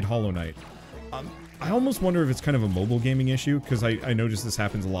just made Hollow Knight. I almost wonder if it's kind of a mobile gaming issue, because I notice this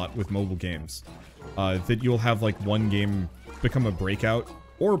happens a lot with mobile games. That you'll have like one game become a breakout,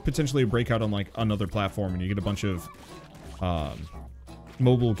 or potentially a breakout on like another platform, and you get a bunch of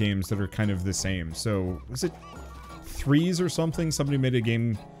mobile games that are kind of the same. So, was it Threes or something? Somebody made a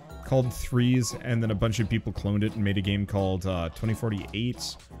game called Threes, and then a bunch of people cloned it and made a game called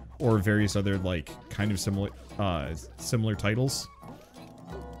 2048, or various other like kind of similar titles.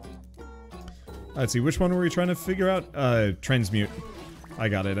 Let's see, which one were we trying to figure out? Transmute. I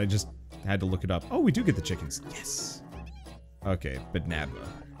got it. I just had to look it up. Oh, we do get the chickens. Yes. Okay, Banaba.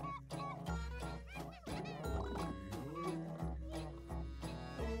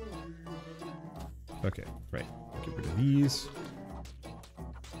 Okay, right. Get rid of these.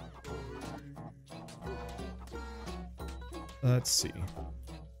 Let's see.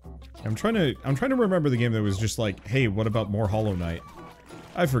 I'm trying to remember the game that was just like, hey, what about more Hollow Knight?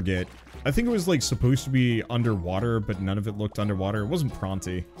 I forget. I think it was like supposed to be underwater, but none of it looked underwater. It wasn't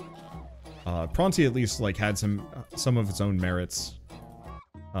Pronti. Pronti at least like had some of its own merits.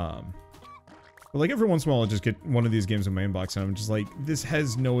 But like every once in a while I'll just get one of these games in my inbox and I'm just like, this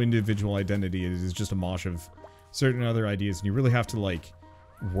has no individual identity. It is just a mosh of certain other ideas, and you really have to like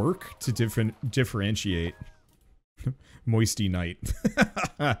work to differentiate. Moisty Knight.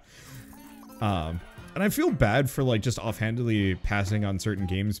 And I feel bad for like just offhandedly passing on certain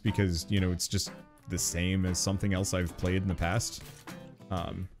games because, you know, it's just the same as something else I've played in the past.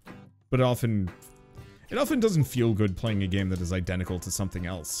 But it often doesn't feel good playing a game that is identical to something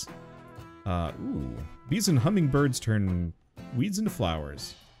else. Ooh. Bees and hummingbirds turn weeds into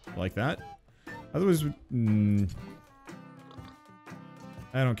flowers. Like that? Otherwise,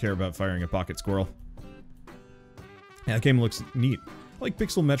 I don't care about firing a pocket squirrel. Yeah, that game looks neat. Like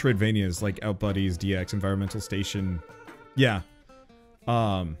pixel Metroidvanias, like Outbuddies, DX, Environmental Station. Yeah.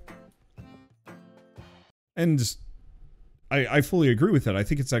 And I fully agree with that. I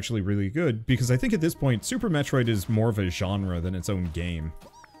think it's actually really good, because I think at this point, Super Metroid is more of a genre than its own game.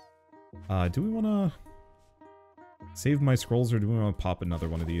 Do we want to save my scrolls, or do we want to pop another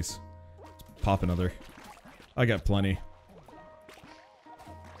one of these? Let's pop another. I got plenty.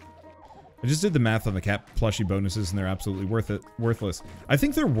 I just did the math on the cat plushie bonuses, and they're absolutely worthless. I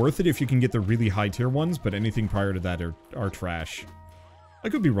think they're worth it if you can get the really high tier ones, but anything prior to that are trash. I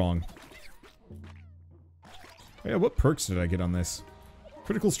could be wrong. Oh yeah, what perks did I get on this?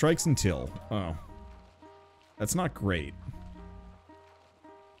 Critical strikes until. Oh. That's not great.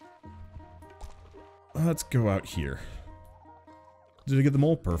 Let's go out here. Did I get them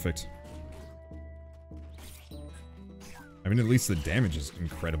all? Perfect. I mean, at least the damage is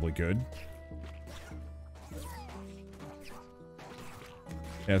incredibly good.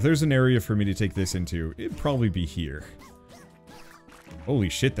 Yeah, if there's an area for me to take this into, it'd probably be here. Holy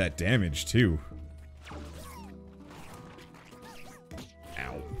shit, that damage, too.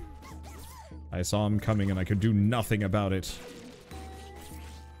 Ow. I saw him coming and I could do nothing about it.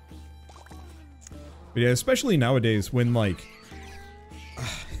 But yeah, especially nowadays when, like...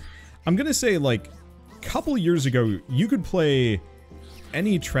 I'm gonna say, like, a couple years ago, you could play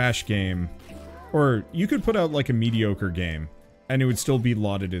any trash game, or you could put out, like, a mediocre game, and it would still be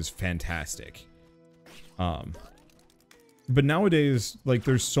lauded as fantastic. But nowadays, like,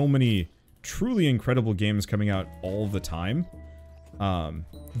 there's so many truly incredible games coming out all the time,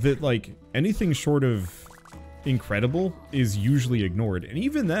 that, like, anything short of incredible is usually ignored. And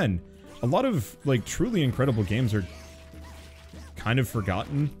even then, a lot of, like, truly incredible games are kind of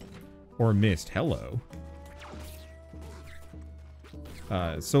forgotten or missed. Hello.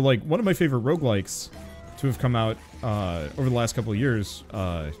 So, like, one of my favorite roguelikes to have come out over the last couple of years,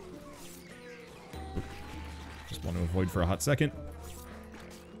 Just want to avoid for a hot second.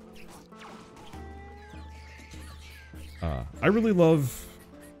 I really love,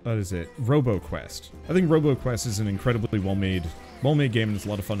 what is it? RoboQuest. I think RoboQuest is an incredibly well-made game, and it's a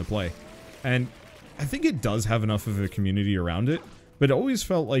lot of fun to play. And I think it does have enough of a community around it, but it always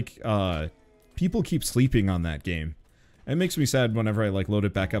felt like people keep sleeping on that game. And it makes me sad whenever I like load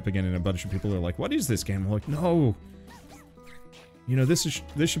it back up again and a bunch of people are like, what is this game? I'm like, no. You know, this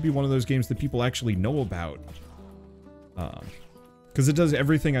should be one of those games that people actually know about. Because it does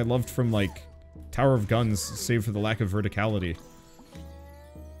everything I loved from, like, Tower of Guns, save for the lack of verticality.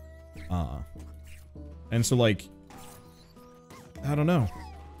 And so, like, I don't know.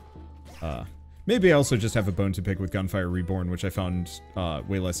 Maybe I also just have a bone to pick with Gunfire Reborn, which I found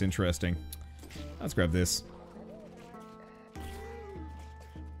way less interesting. Let's grab this.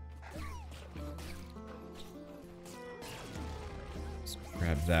 Let's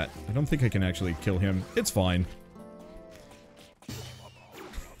grab that. I don't think I can actually kill him. It's fine.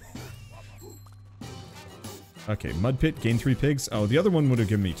 Okay, Mud Pit, gain 3 pigs. Oh, the other one would have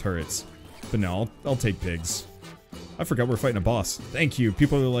given me turrets. But no, I'll take pigs. I forgot we're fighting a boss. Thank you.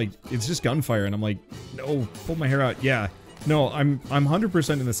 People are like, it's just gunfire, and I'm like, no, pull my hair out. Yeah. No, I'm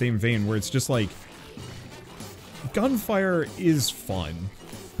 100% in the same vein where it's just like, gunfire is fun,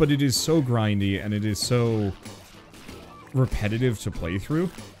 but it is so grindy and it is so repetitive to play through.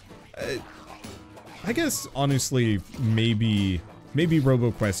 I guess honestly, maybe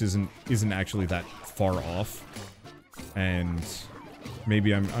RoboQuest isn't actually that far off, and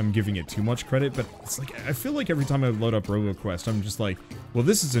maybe I'm giving it too much credit, but it's like, I feel like every time I load up RoboQuest, I'm just like, well,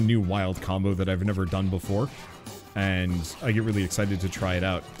 this is a new wild combo that I've never done before, and I get really excited to try it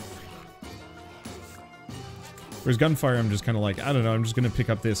out. Whereas Gunfire, I'm just kind of like, I don't know, I'm just gonna pick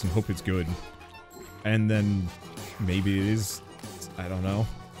up this and hope it's good. And then maybe it is, I don't know.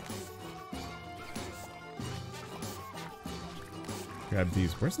 Grab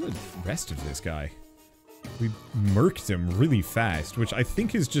these. Where's the rest of this guy? We murked him really fast, which I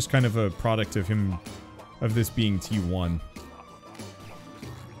think is just kind of a product of him, of this being T1.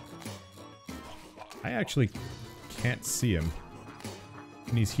 I actually can't see him.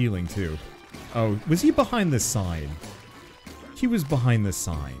 And he's healing too. Oh, was he behind the sign? He was behind the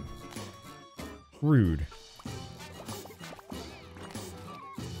sign. Rude.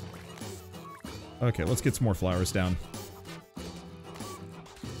 Okay, let's get some more flowers down.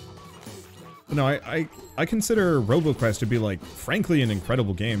 No, I consider RoboQuest to be, like, frankly an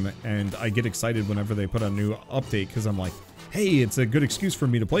incredible game, and I get excited whenever they put a new update, because I'm like, hey, it's a good excuse for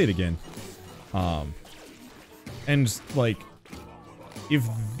me to play it again. And, like, if...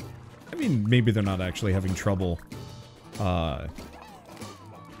 I mean, maybe they're not actually having trouble,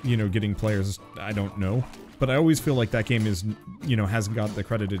 you know, getting players, I don't know. But I always feel like that game is, you know, hasn't got the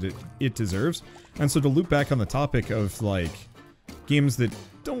credit it deserves. And so to loop back on the topic of, like, games that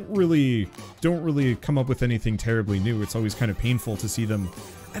don't really come up with anything terribly new, it's always kind of painful to see them,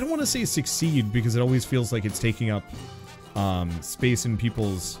 I don't want to say succeed, because it always feels like it's taking up space in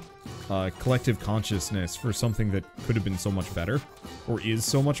people's collective consciousness for something that could have been so much better, or is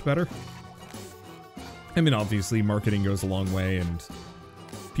so much better. I mean, obviously, marketing goes a long way, and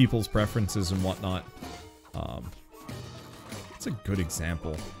people's preferences and whatnot. It's a good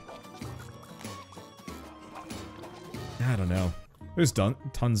example. I don't know. There's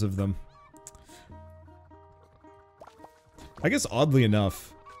tons of them. I guess oddly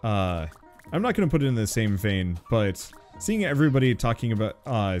enough, I'm not going to put it in the same vein, but seeing everybody talking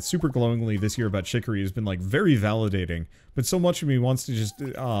about super glowingly this year about Chicory has been like very validating. But so much of me wants to just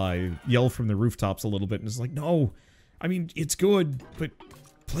yell from the rooftops a little bit, and it's like, no, I mean, it's good, but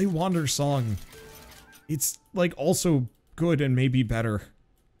play Wander Song. It's like also good and maybe better.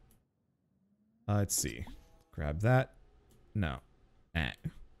 Let's see. Grab that. No. And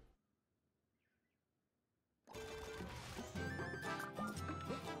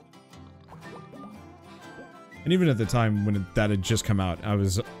even at the time when that had just come out, I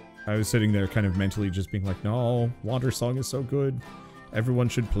was sitting there kind of mentally just being like, no, Wander Song is so good. Everyone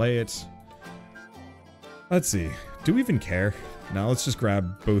should play it. Let's see. Do we even care? Now let's just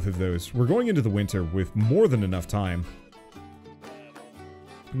grab both of those. We're going into the winter with more than enough time.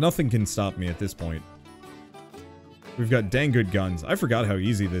 Nothing can stop me at this point. We've got dang good guns. I forgot how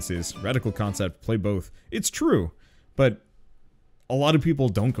easy this is. Radical concept, play both. It's true, but a lot of people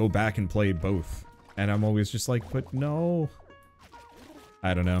don't go back and play both. And I'm always just like, but no.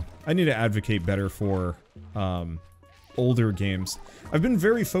 I don't know. I need to advocate better for older games. I've been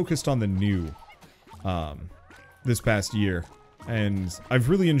very focused on the new this past year. And I've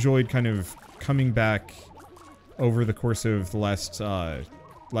really enjoyed kind of coming back over the course of the last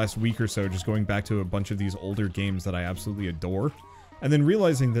last week or so, just going back to a bunch of these older games that I absolutely adore. And then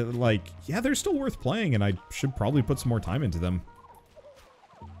realizing that, like, yeah, they're still worth playing, and I should probably put some more time into them.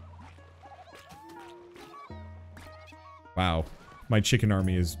 Wow. My chicken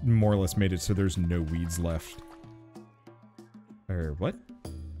army has more or less made it so there's no weeds left. What?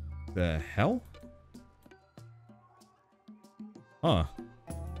 The hell? Huh.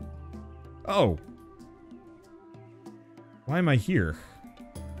 Oh. Why am I here?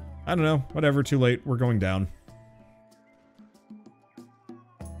 I don't know. Whatever, too late. We're going down.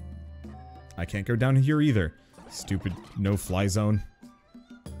 I can't go down here either. Stupid no-fly zone.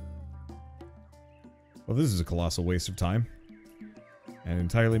 Well, this is a colossal waste of time. And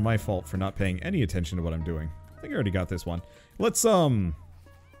entirely my fault for not paying any attention to what I'm doing. I think I already got this one. Let's,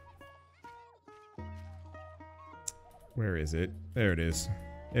 where is it? There it is.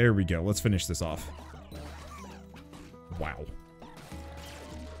 There we go. Let's finish this off. Wow.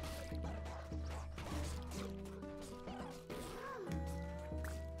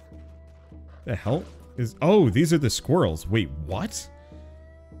 The hell is... Oh, these are the squirrels. Wait, what?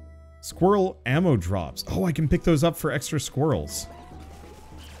 Squirrel ammo drops. Oh, I can pick those up for extra squirrels.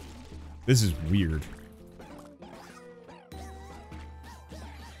 This is weird.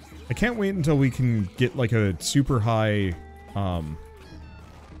 I can't wait until we can get like a super high,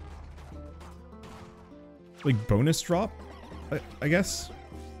 like bonus drop, I guess.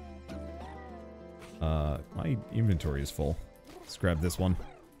 My inventory is full. Let's grab this one.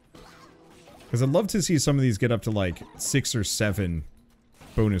 Because I'd love to see some of these get up to like 6 or 7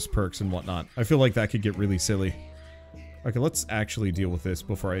 bonus perks and whatnot. I feel like that could get really silly. Okay, let's actually deal with this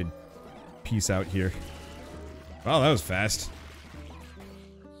before I peace out here. Wow, that was fast.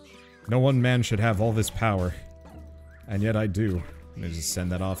 No one man should have all this power. And yet I do. I'm gonna just send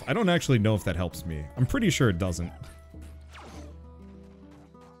that off. I don't actually know if that helps me. I'm pretty sure it doesn't.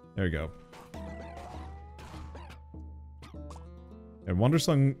 There we go. And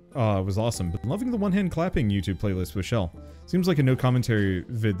Wandersong was awesome, but loving the one-hand clapping YouTube playlist with Shell. Seems like a no commentary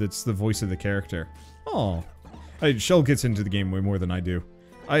vid that's the voice of the character. Oh, Shell gets into the game way more than I do.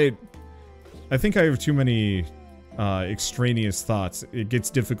 I think I have too many extraneous thoughts. It gets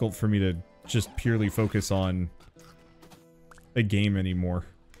difficult for me to just purely focus on a game anymore.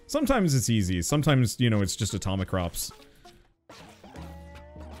 Sometimes it's easy. Sometimes, you know, it's just Atomicrops.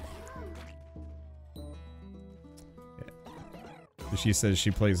 She says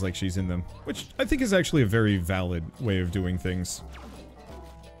she plays like she's in them, which I think is actually a very valid way of doing things.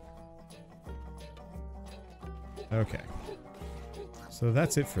 Okay. So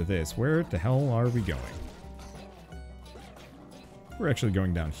that's it for this. Where the hell are we going? We're actually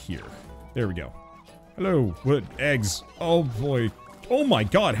going down here. There we go. Hello. What? Eggs. Oh boy. Oh my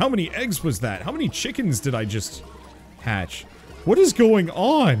god, how many eggs was that? How many chickens did I just hatch? What is going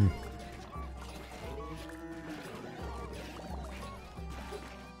on?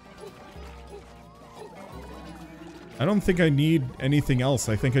 I don't think I need anything else.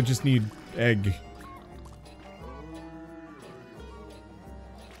 I think I just need egg.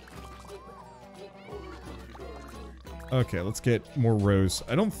 Okay, let's get more rows.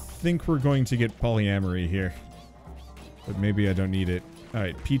 I don't think we're going to get polyamory here. But maybe I don't need it.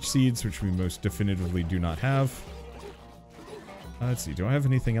 Alright, peach seeds, which we most definitively do not have. Let's see, do I have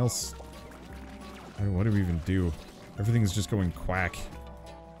anything else? What do we even do? Everything's just going quack.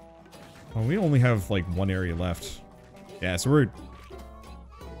 Oh, we only have like one area left. Yeah, so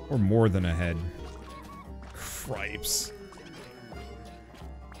we're more than ahead. Cripes.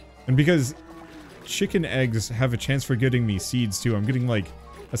 And because chicken eggs have a chance for getting me seeds too, I'm getting like...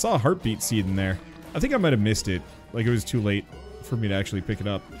 I saw a heartbeat seed in there. I think I might have missed it. Like it was too late for me to actually pick it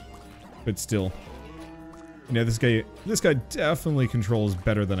up. But still. You know, this guy definitely controls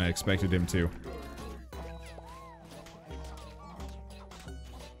better than I expected him to.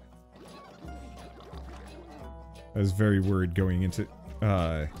 I was very worried going into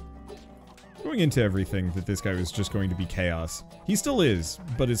everything that this guy was just going to be chaos. He still is,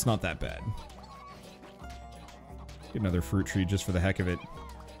 but it's not that bad. Get another fruit tree just for the heck of it.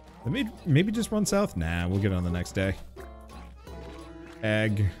 Maybe just run south? Nah, we'll get it on the next day.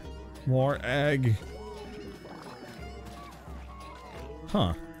 Egg. More egg.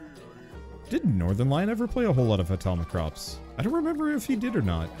 Huh. Did Northern Lion ever play a whole lot of Atomicrops? I don't remember if he did or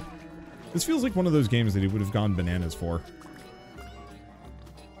not. This feels like one of those games that he would have gone bananas for.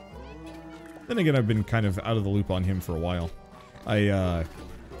 Then again, I've been kind of out of the loop on him for a while. I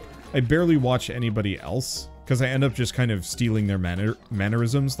barely watch anybody else, because I end up just kind of stealing their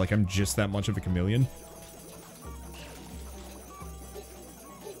mannerisms, like I'm just that much of a chameleon.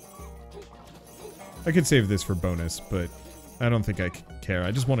 I could save this for bonus, but I don't think I care.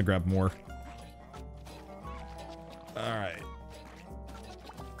 I just want to grab more. Alright.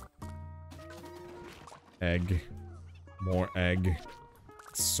 Egg. More egg.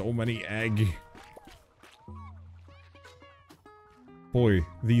 So many egg. Boy,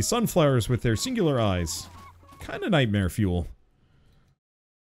 the sunflowers with their singular eyes. Kinda nightmare fuel.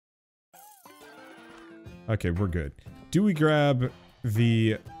 Okay, we're good. Do we grab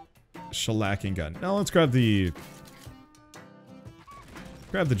the shellacking gun? Now let's grab the...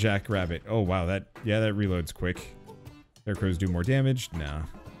 Grab the jackrabbit. Oh wow, that reloads quick. Scarecrows do more damage? Nah.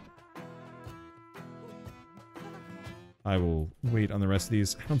 I will wait on the rest of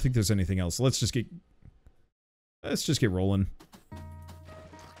these. I don't think there's anything else. Let's just get rolling.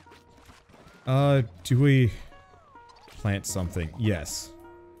 Do we plant something? Yes.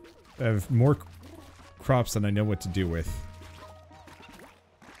 I have more crops than I know what to do with.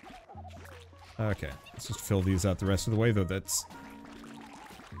 Okay, let's just fill these out the rest of the way, though that's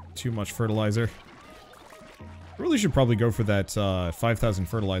too much fertilizer. Really should probably go for that 5,000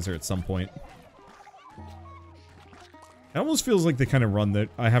 fertilizer at some point. It almost feels like the kind of run that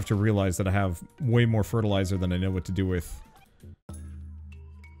I have to realize that I have way more fertilizer than I know what to do with.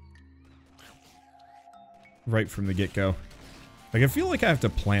 Right from the get-go. Like, I feel like I have to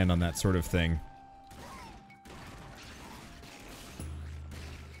plan on that sort of thing.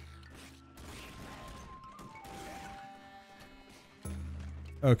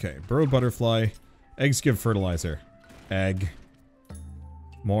 Okay, burrowed butterfly. Eggs give fertilizer. Egg.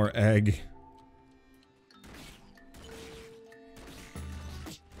 More egg.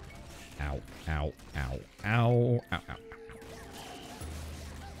 Ow, ow, ow, ow, ow, ow.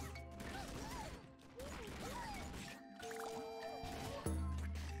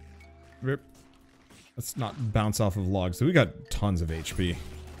 Rip. Let's not bounce off of logs. So we got tons of HP.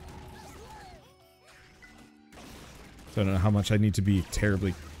 So I don't know how much I need to be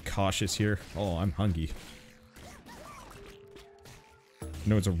terribly cautious here. Oh, I'm hungry. I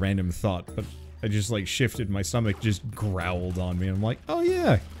know it's a random thought, but I just like shifted, my stomach just growled on me. I'm like, oh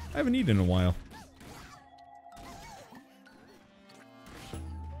yeah, I haven't eaten in a while.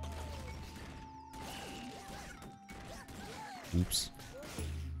 Oops.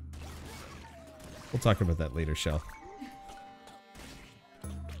 We'll talk about that later, Shell.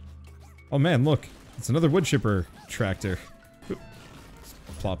 Oh man, look. It's another wood chipper tractor. Let's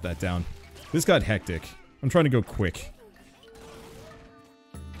plop that down. This got hectic. I'm trying to go quick.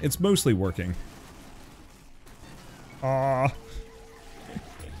 It's mostly working. Ah.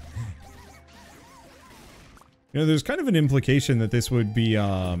 You know, there's kind of an implication that this would be,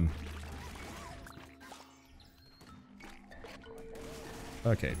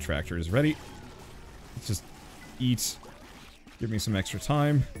 Okay, tractor is ready. Let's just eat. Give me some extra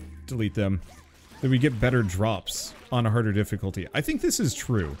time. Delete them. Then we get better drops on a harder difficulty. I think this is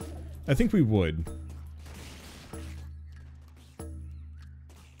true. I think we would.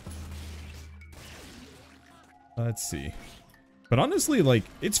 Let's see. But honestly, like,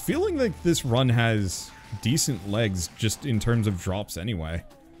 it's feeling like this run has decent legs just in terms of drops anyway.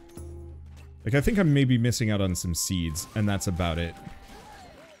 Like, I think I'm maybe missing out on some seeds, and that's about it.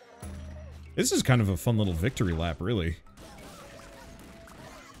 This is kind of a fun little victory lap, really.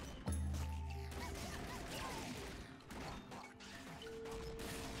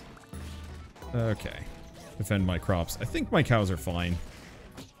 Okay. Defend my crops. I think my cows are fine.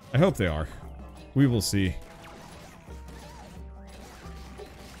 I hope they are. We will see.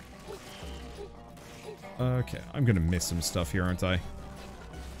 Okay, I'm gonna miss some stuff here, aren't I?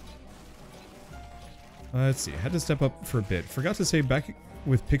 Let's see, I had to step up for a bit. Forgot to say, back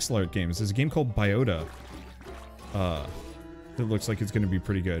with pixel art games, there's a game called Biota. It looks like it's gonna be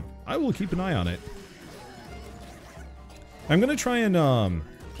pretty good. I will keep an eye on it. I'm gonna try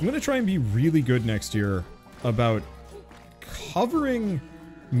and be really good next year about covering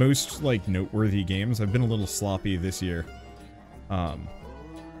most, like, noteworthy games. I've been a little sloppy this year.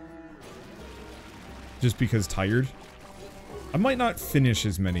 Just because tired. I might not finish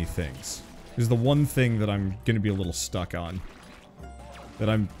as many things. Is the one thing that I'm gonna be a little stuck on. That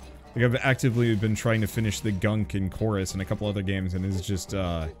I've actively been trying to finish the Gunk and Chorus and a couple other games, and it's just,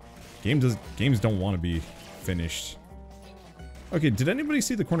 games don't want to be finished. Okay, did anybody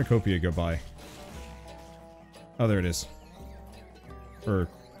see the cornucopia go by? Oh, there it is. Or,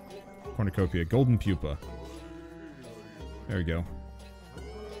 cornucopia. Golden pupa. There we go.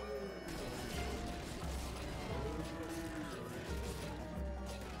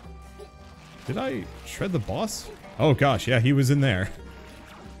 Did I shred the boss? Oh gosh, yeah, he was in there.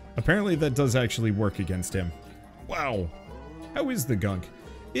 Apparently that does actually work against him. Wow. How is the Gunk?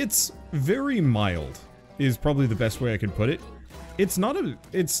 It's very mild. is probably the best way I could put it. It's not a...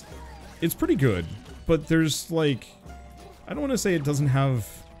 It's pretty good, but there's, like... I don't want to say it doesn't have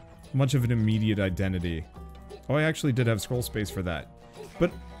much of an immediate identity. Oh, I actually did have scroll space for that.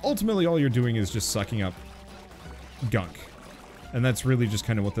 But ultimately, all you're doing is just sucking up gunk. And that's really just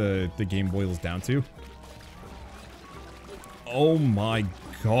kind of what the game boils down to. Oh my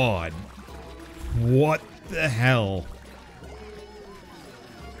god. What the hell?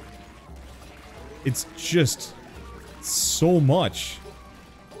 It's just so much.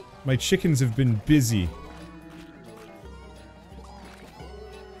 My chickens have been busy.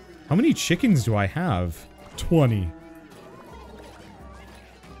 How many chickens do I have? 20.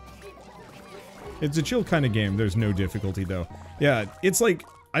 It's a chill kind of game. There's no difficulty, though. Yeah, it's like...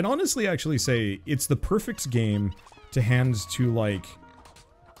 I'd honestly actually say it's the perfect game to hand to, like,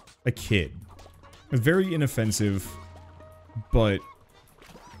 a kid. It's very inoffensive, but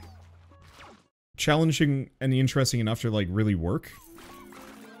challenging and interesting enough to, like, really work.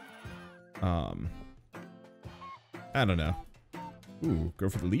 I don't know. Ooh, go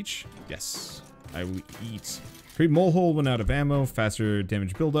for the leech? Yes. I will eat. Create molehole when out of ammo, faster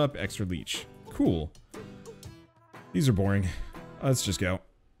damage buildup, extra leech. Cool. These are boring. Let's just go.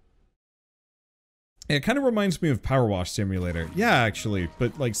 It kind of reminds me of Power Wash Simulator. Yeah, actually,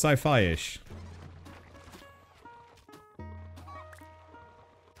 but like sci-fi-ish.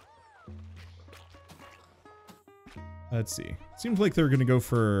 Let's see. Seems like they're gonna go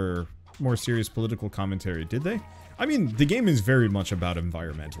for more serious political commentary, did they? I mean, the game is very much about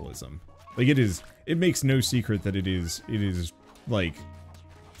environmentalism. Like, it makes no secret that it is, like,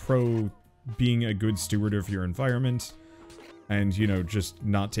 pro being a good steward of your environment, and, you know, just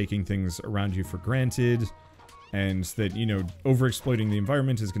not taking things around you for granted, and that, you know, overexploiting the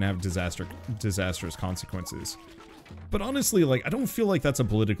environment is gonna have disastrous consequences. But honestly, like, I don't feel like that's a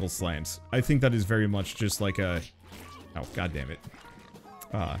political slant. I think that is very much just like a... Oh, god damn it.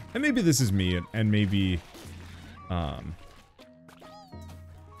 And maybe this is me, and maybe...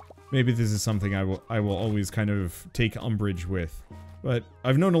 maybe this is something I will always kind of take umbrage with. But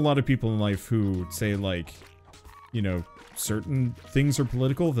I've known a lot of people in life who say, like, you know, certain things are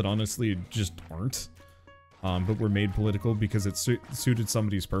political that honestly just aren't. But were made political because it suited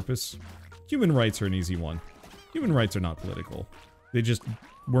somebody's purpose. Human rights are an easy one. Human rights are not political. They just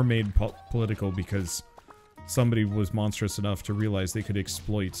were made political because somebody was monstrous enough to realize they could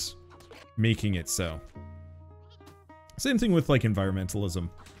exploit making it so. Same thing with, like, environmentalism.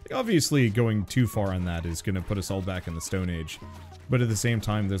 Like, obviously, going too far on that is going to put us all back in the Stone Age. But at the same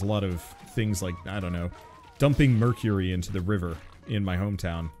time, there's a lot of things like, I don't know, dumping mercury into the river in my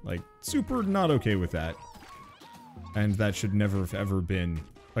hometown. Like, super not okay with that. And that should never have ever been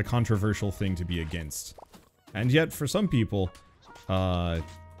a controversial thing to be against. And yet, for some people,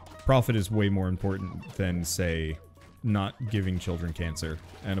 profit is way more important than, say, not giving children cancer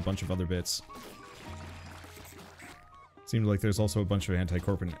and a bunch of other bits. Seems like there's also a bunch of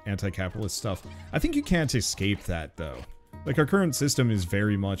anti-corporate, anti-capitalist stuff. I think you can't escape that, though. Like, our current system is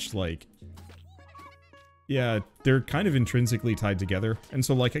very much, like... Yeah, they're kind of intrinsically tied together. And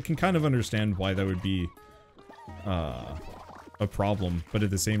so, like, I can kind of understand why that would be a problem. But at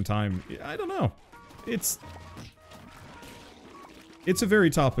the same time, I don't know. It's a very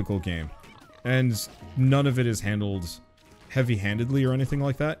topical game. And none of it is handled heavy-handedly or anything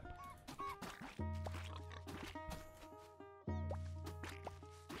like that.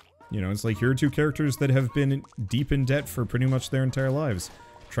 You know, it's like, here are two characters that have been deep in debt for pretty much their entire lives.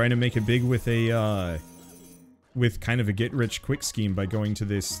 Trying to make it big with a, with kind of a get-rich-quick scheme by going to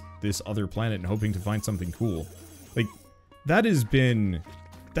this other planet and hoping to find something cool. Like, that has been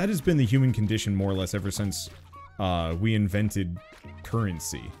the human condition more or less ever since, we invented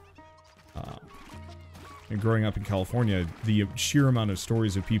currency. And growing up in California, the sheer amount of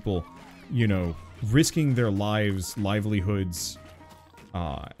stories of people, you know, risking their lives, livelihoods,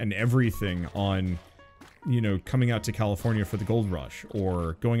 and everything on, you know, coming out to California for the gold rush,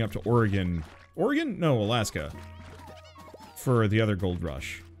 or going up to Oregon. Oregon? No, Alaska. For the other gold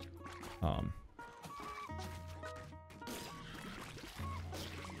rush.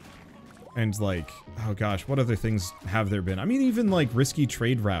 And, like, oh gosh, what other things have there been? I mean, even, like, risky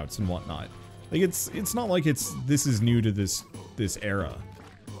trade routes and whatnot. Like, it's not like this is new to this era.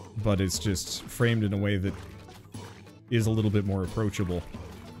 But it's just framed in a way that is a little bit more approachable.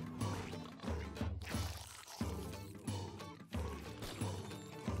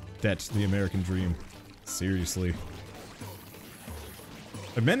 That's the American dream. Seriously.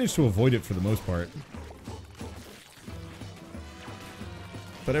 I've managed to avoid it for the most part.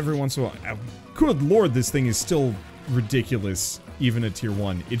 But every once in a while... Good lord, this thing is still ridiculous, even at tier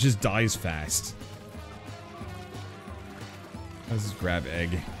 1. It just dies fast. Let's just grab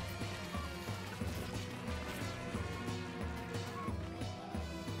egg.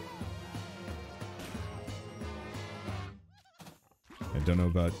 I don't know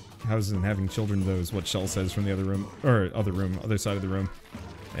about houses and having children, though, is what Shell says from the other room. Or, other side of the room.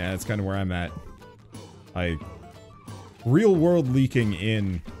 Yeah, that's kind of where I'm at. Real world leaking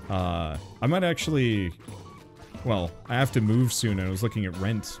in, I might actually... Well, I have to move soon, and I was looking at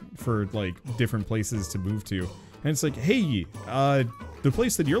rent for, like, different places to move to. And it's like, hey, the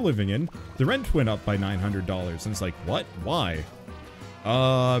place that you're living in, the rent went up by $900. And it's like, what? Why?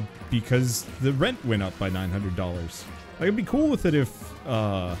 Because the rent went up by $900. Like, I'd be cool with it if,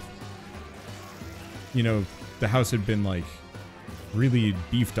 you know, the house had been, like, really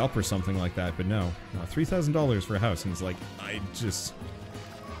beefed up or something like that, but no. $3,000 for a house, and it's like, I just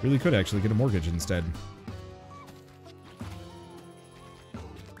really could actually get a mortgage instead.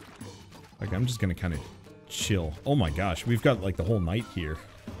 Like, I'm just gonna kind of chill. Oh my gosh, we've got, like, the whole night here.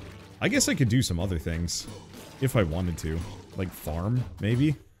 I guess I could do some other things, if I wanted to. Like, farm,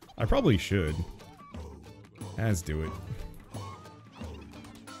 maybe? I probably should. As do it.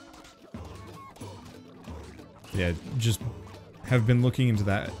 Yeah, just have been looking into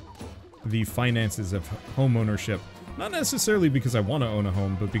that. The finances of home ownership. Not necessarily because I want to own a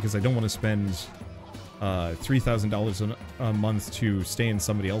home, but because I don't want to spend $3,000 a month to stay in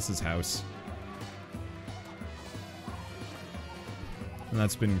somebody else's house. And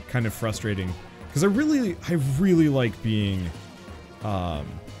that's been kind of frustrating. Because I really like being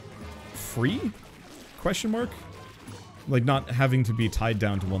free? Question mark? Like, not having to be tied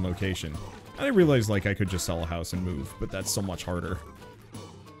down to one location. And I realized, like, I could just sell a house and move, but that's so much harder.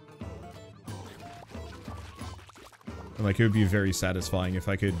 And, like, it would be very satisfying if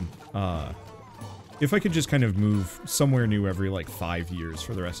I could just kind of move somewhere new every, like, 5 years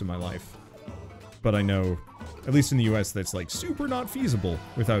for the rest of my life. But I know, at least in the US, that's, like, super not feasible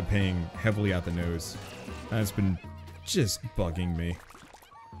without paying heavily at the nose. And it's been just bugging me.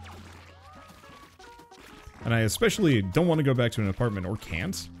 And I especially don't want to go back to an apartment, or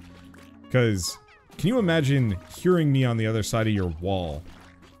can't. Because, can you imagine hearing me on the other side of your wall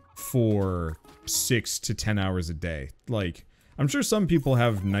for 6 to 10 hours a day? Like, I'm sure some people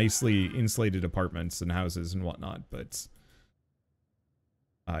have nicely insulated apartments and houses and whatnot, but...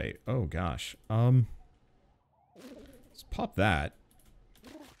 oh gosh. Let's pop that.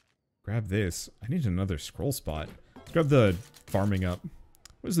 Grab this. I need another scroll spot. Let's grab the farming up.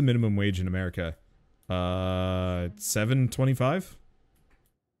 What is the minimum wage in America? $7.25?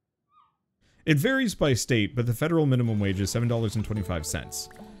 It varies by state, but the federal minimum wage is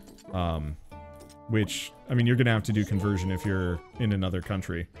 $7.25. Which, I mean, you're gonna have to do conversion if you're in another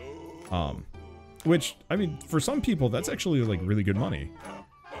country. Which, I mean, for some people, that's actually, like, really good money.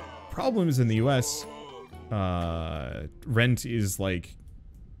 Problem is in the US, rent is, like,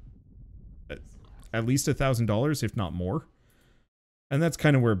 at least $1,000, if not more. And that's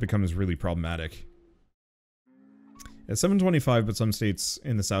kind of where it becomes really problematic. It's $7.25, but some states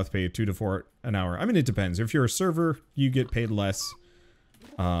in the South pay $2 to $4 an hour. I mean, it depends. If you're a server, you get paid less.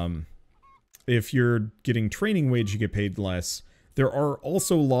 If you're getting training wage, you get paid less. There are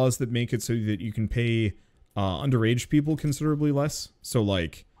also laws that make it so that you can pay underage people considerably less. So,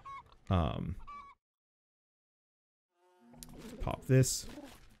 like, pop this.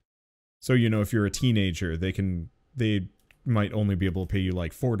 So, you know, if you're a teenager, they might only be able to pay you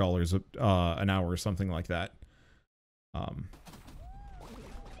like $4 an hour or something like that.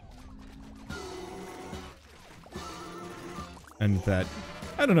 And that,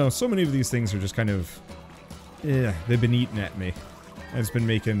 I don't know, so many of these things are just kind of, they've been eating at me. And it's been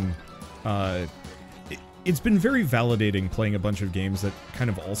making, it's been very validating playing a bunch of games that kind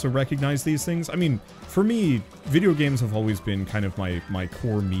of also recognize these things. I mean, for me, video games have always been kind of my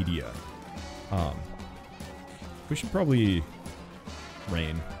core media. We should probably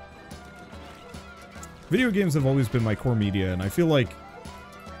rain. Video games have always been my core media, and I feel like,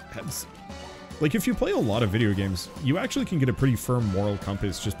 if you play a lot of video games, you actually can get a pretty firm moral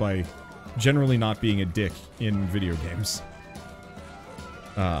compass just by generally not being a dick in video games.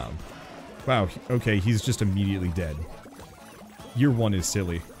 Wow, okay, he's just immediately dead. Year 1 is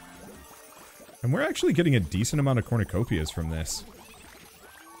silly. And we're actually getting a decent amount of cornucopias from this.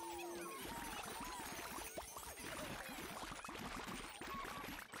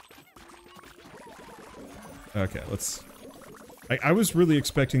 Okay, let's... I was really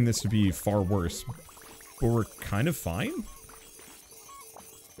expecting this to be far worse, but we're kind of fine?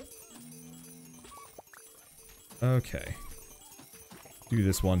 Okay. Do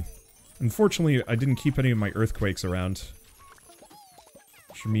this one. Unfortunately, I didn't keep any of my earthquakes around.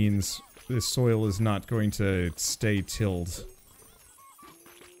 Which means this soil is not going to stay tilled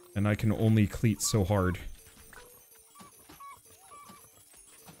And I can only cleat so hard.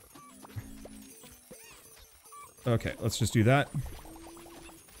 Okay, let's just do that.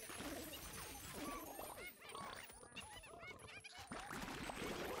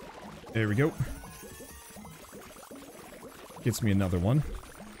 There we go. Gets me another one.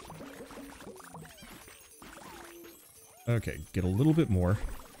 Okay, get a little bit more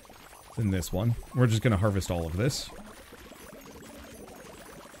than this one. We're just gonna harvest all of this.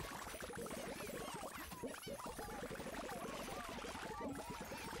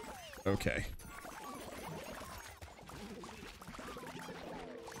 Okay.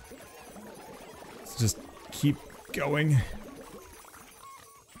 Let's just keep going.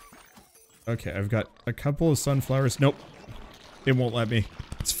 Okay, I've got a couple of sunflowers. Nope. It won't let me.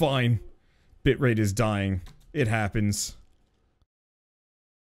 It's fine. Bitrate is dying. It happens.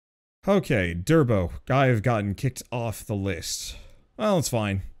 Okay, Durbo. I've gotten kicked off the list. Well, it's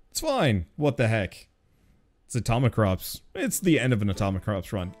fine. It's fine. What the heck? It's Atomicrops. It's the end of an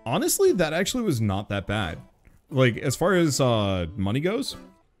Atomicrops run. Honestly, that actually was not that bad. Like, as far as money goes,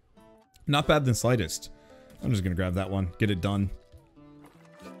 not bad in the slightest. I'm just gonna grab that one. Get it done.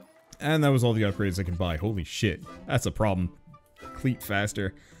 And that was all the upgrades I can buy. Holy shit. That's a problem. Cleat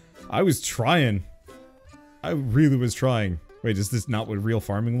faster. I was trying. I really was trying. Wait, is this not what real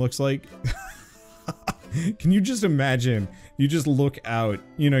farming looks like? Can you just imagine? You just look out.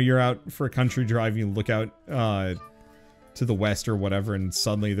 You know, you're out for a country drive. You look out to the west or whatever, and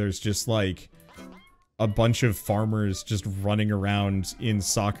suddenly there's just like a bunch of farmers just running around in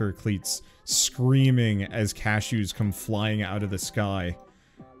soccer cleats, screaming as cashews come flying out of the sky.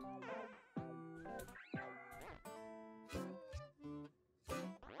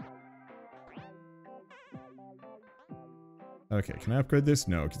 Okay, can I upgrade this?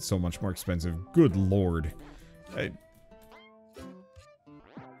 No, it's so much more expensive. Good lord.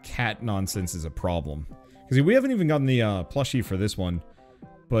 Cat nonsense is a problem. Because we haven't even gotten the plushie for this one.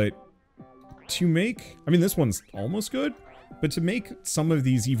 But to make... I mean, this one's almost good. But to make some of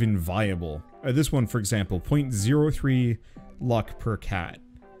these even viable... this one, for example, 0.03 luck per cat.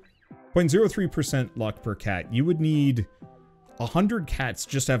 0.03% luck per cat. You would need 100 cats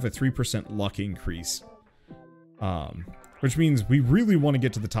just to have a 3% luck increase. Which means we really want to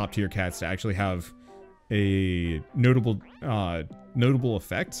get to the top tier cats to actually have a notable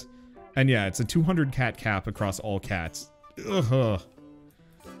effect. And yeah, it's a 200 cat cap across all cats. Ugh.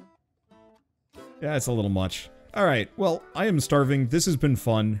 Yeah, it's a little much. Alright, well, I am starving. This has been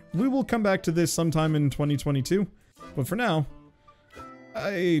fun. We will come back to this sometime in 2022. But for now,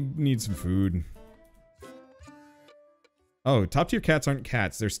 I need some food. Oh, top tier cats aren't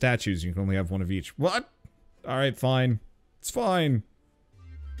cats. They're statues. You can only have one of each. What? Alright, fine. It's fine.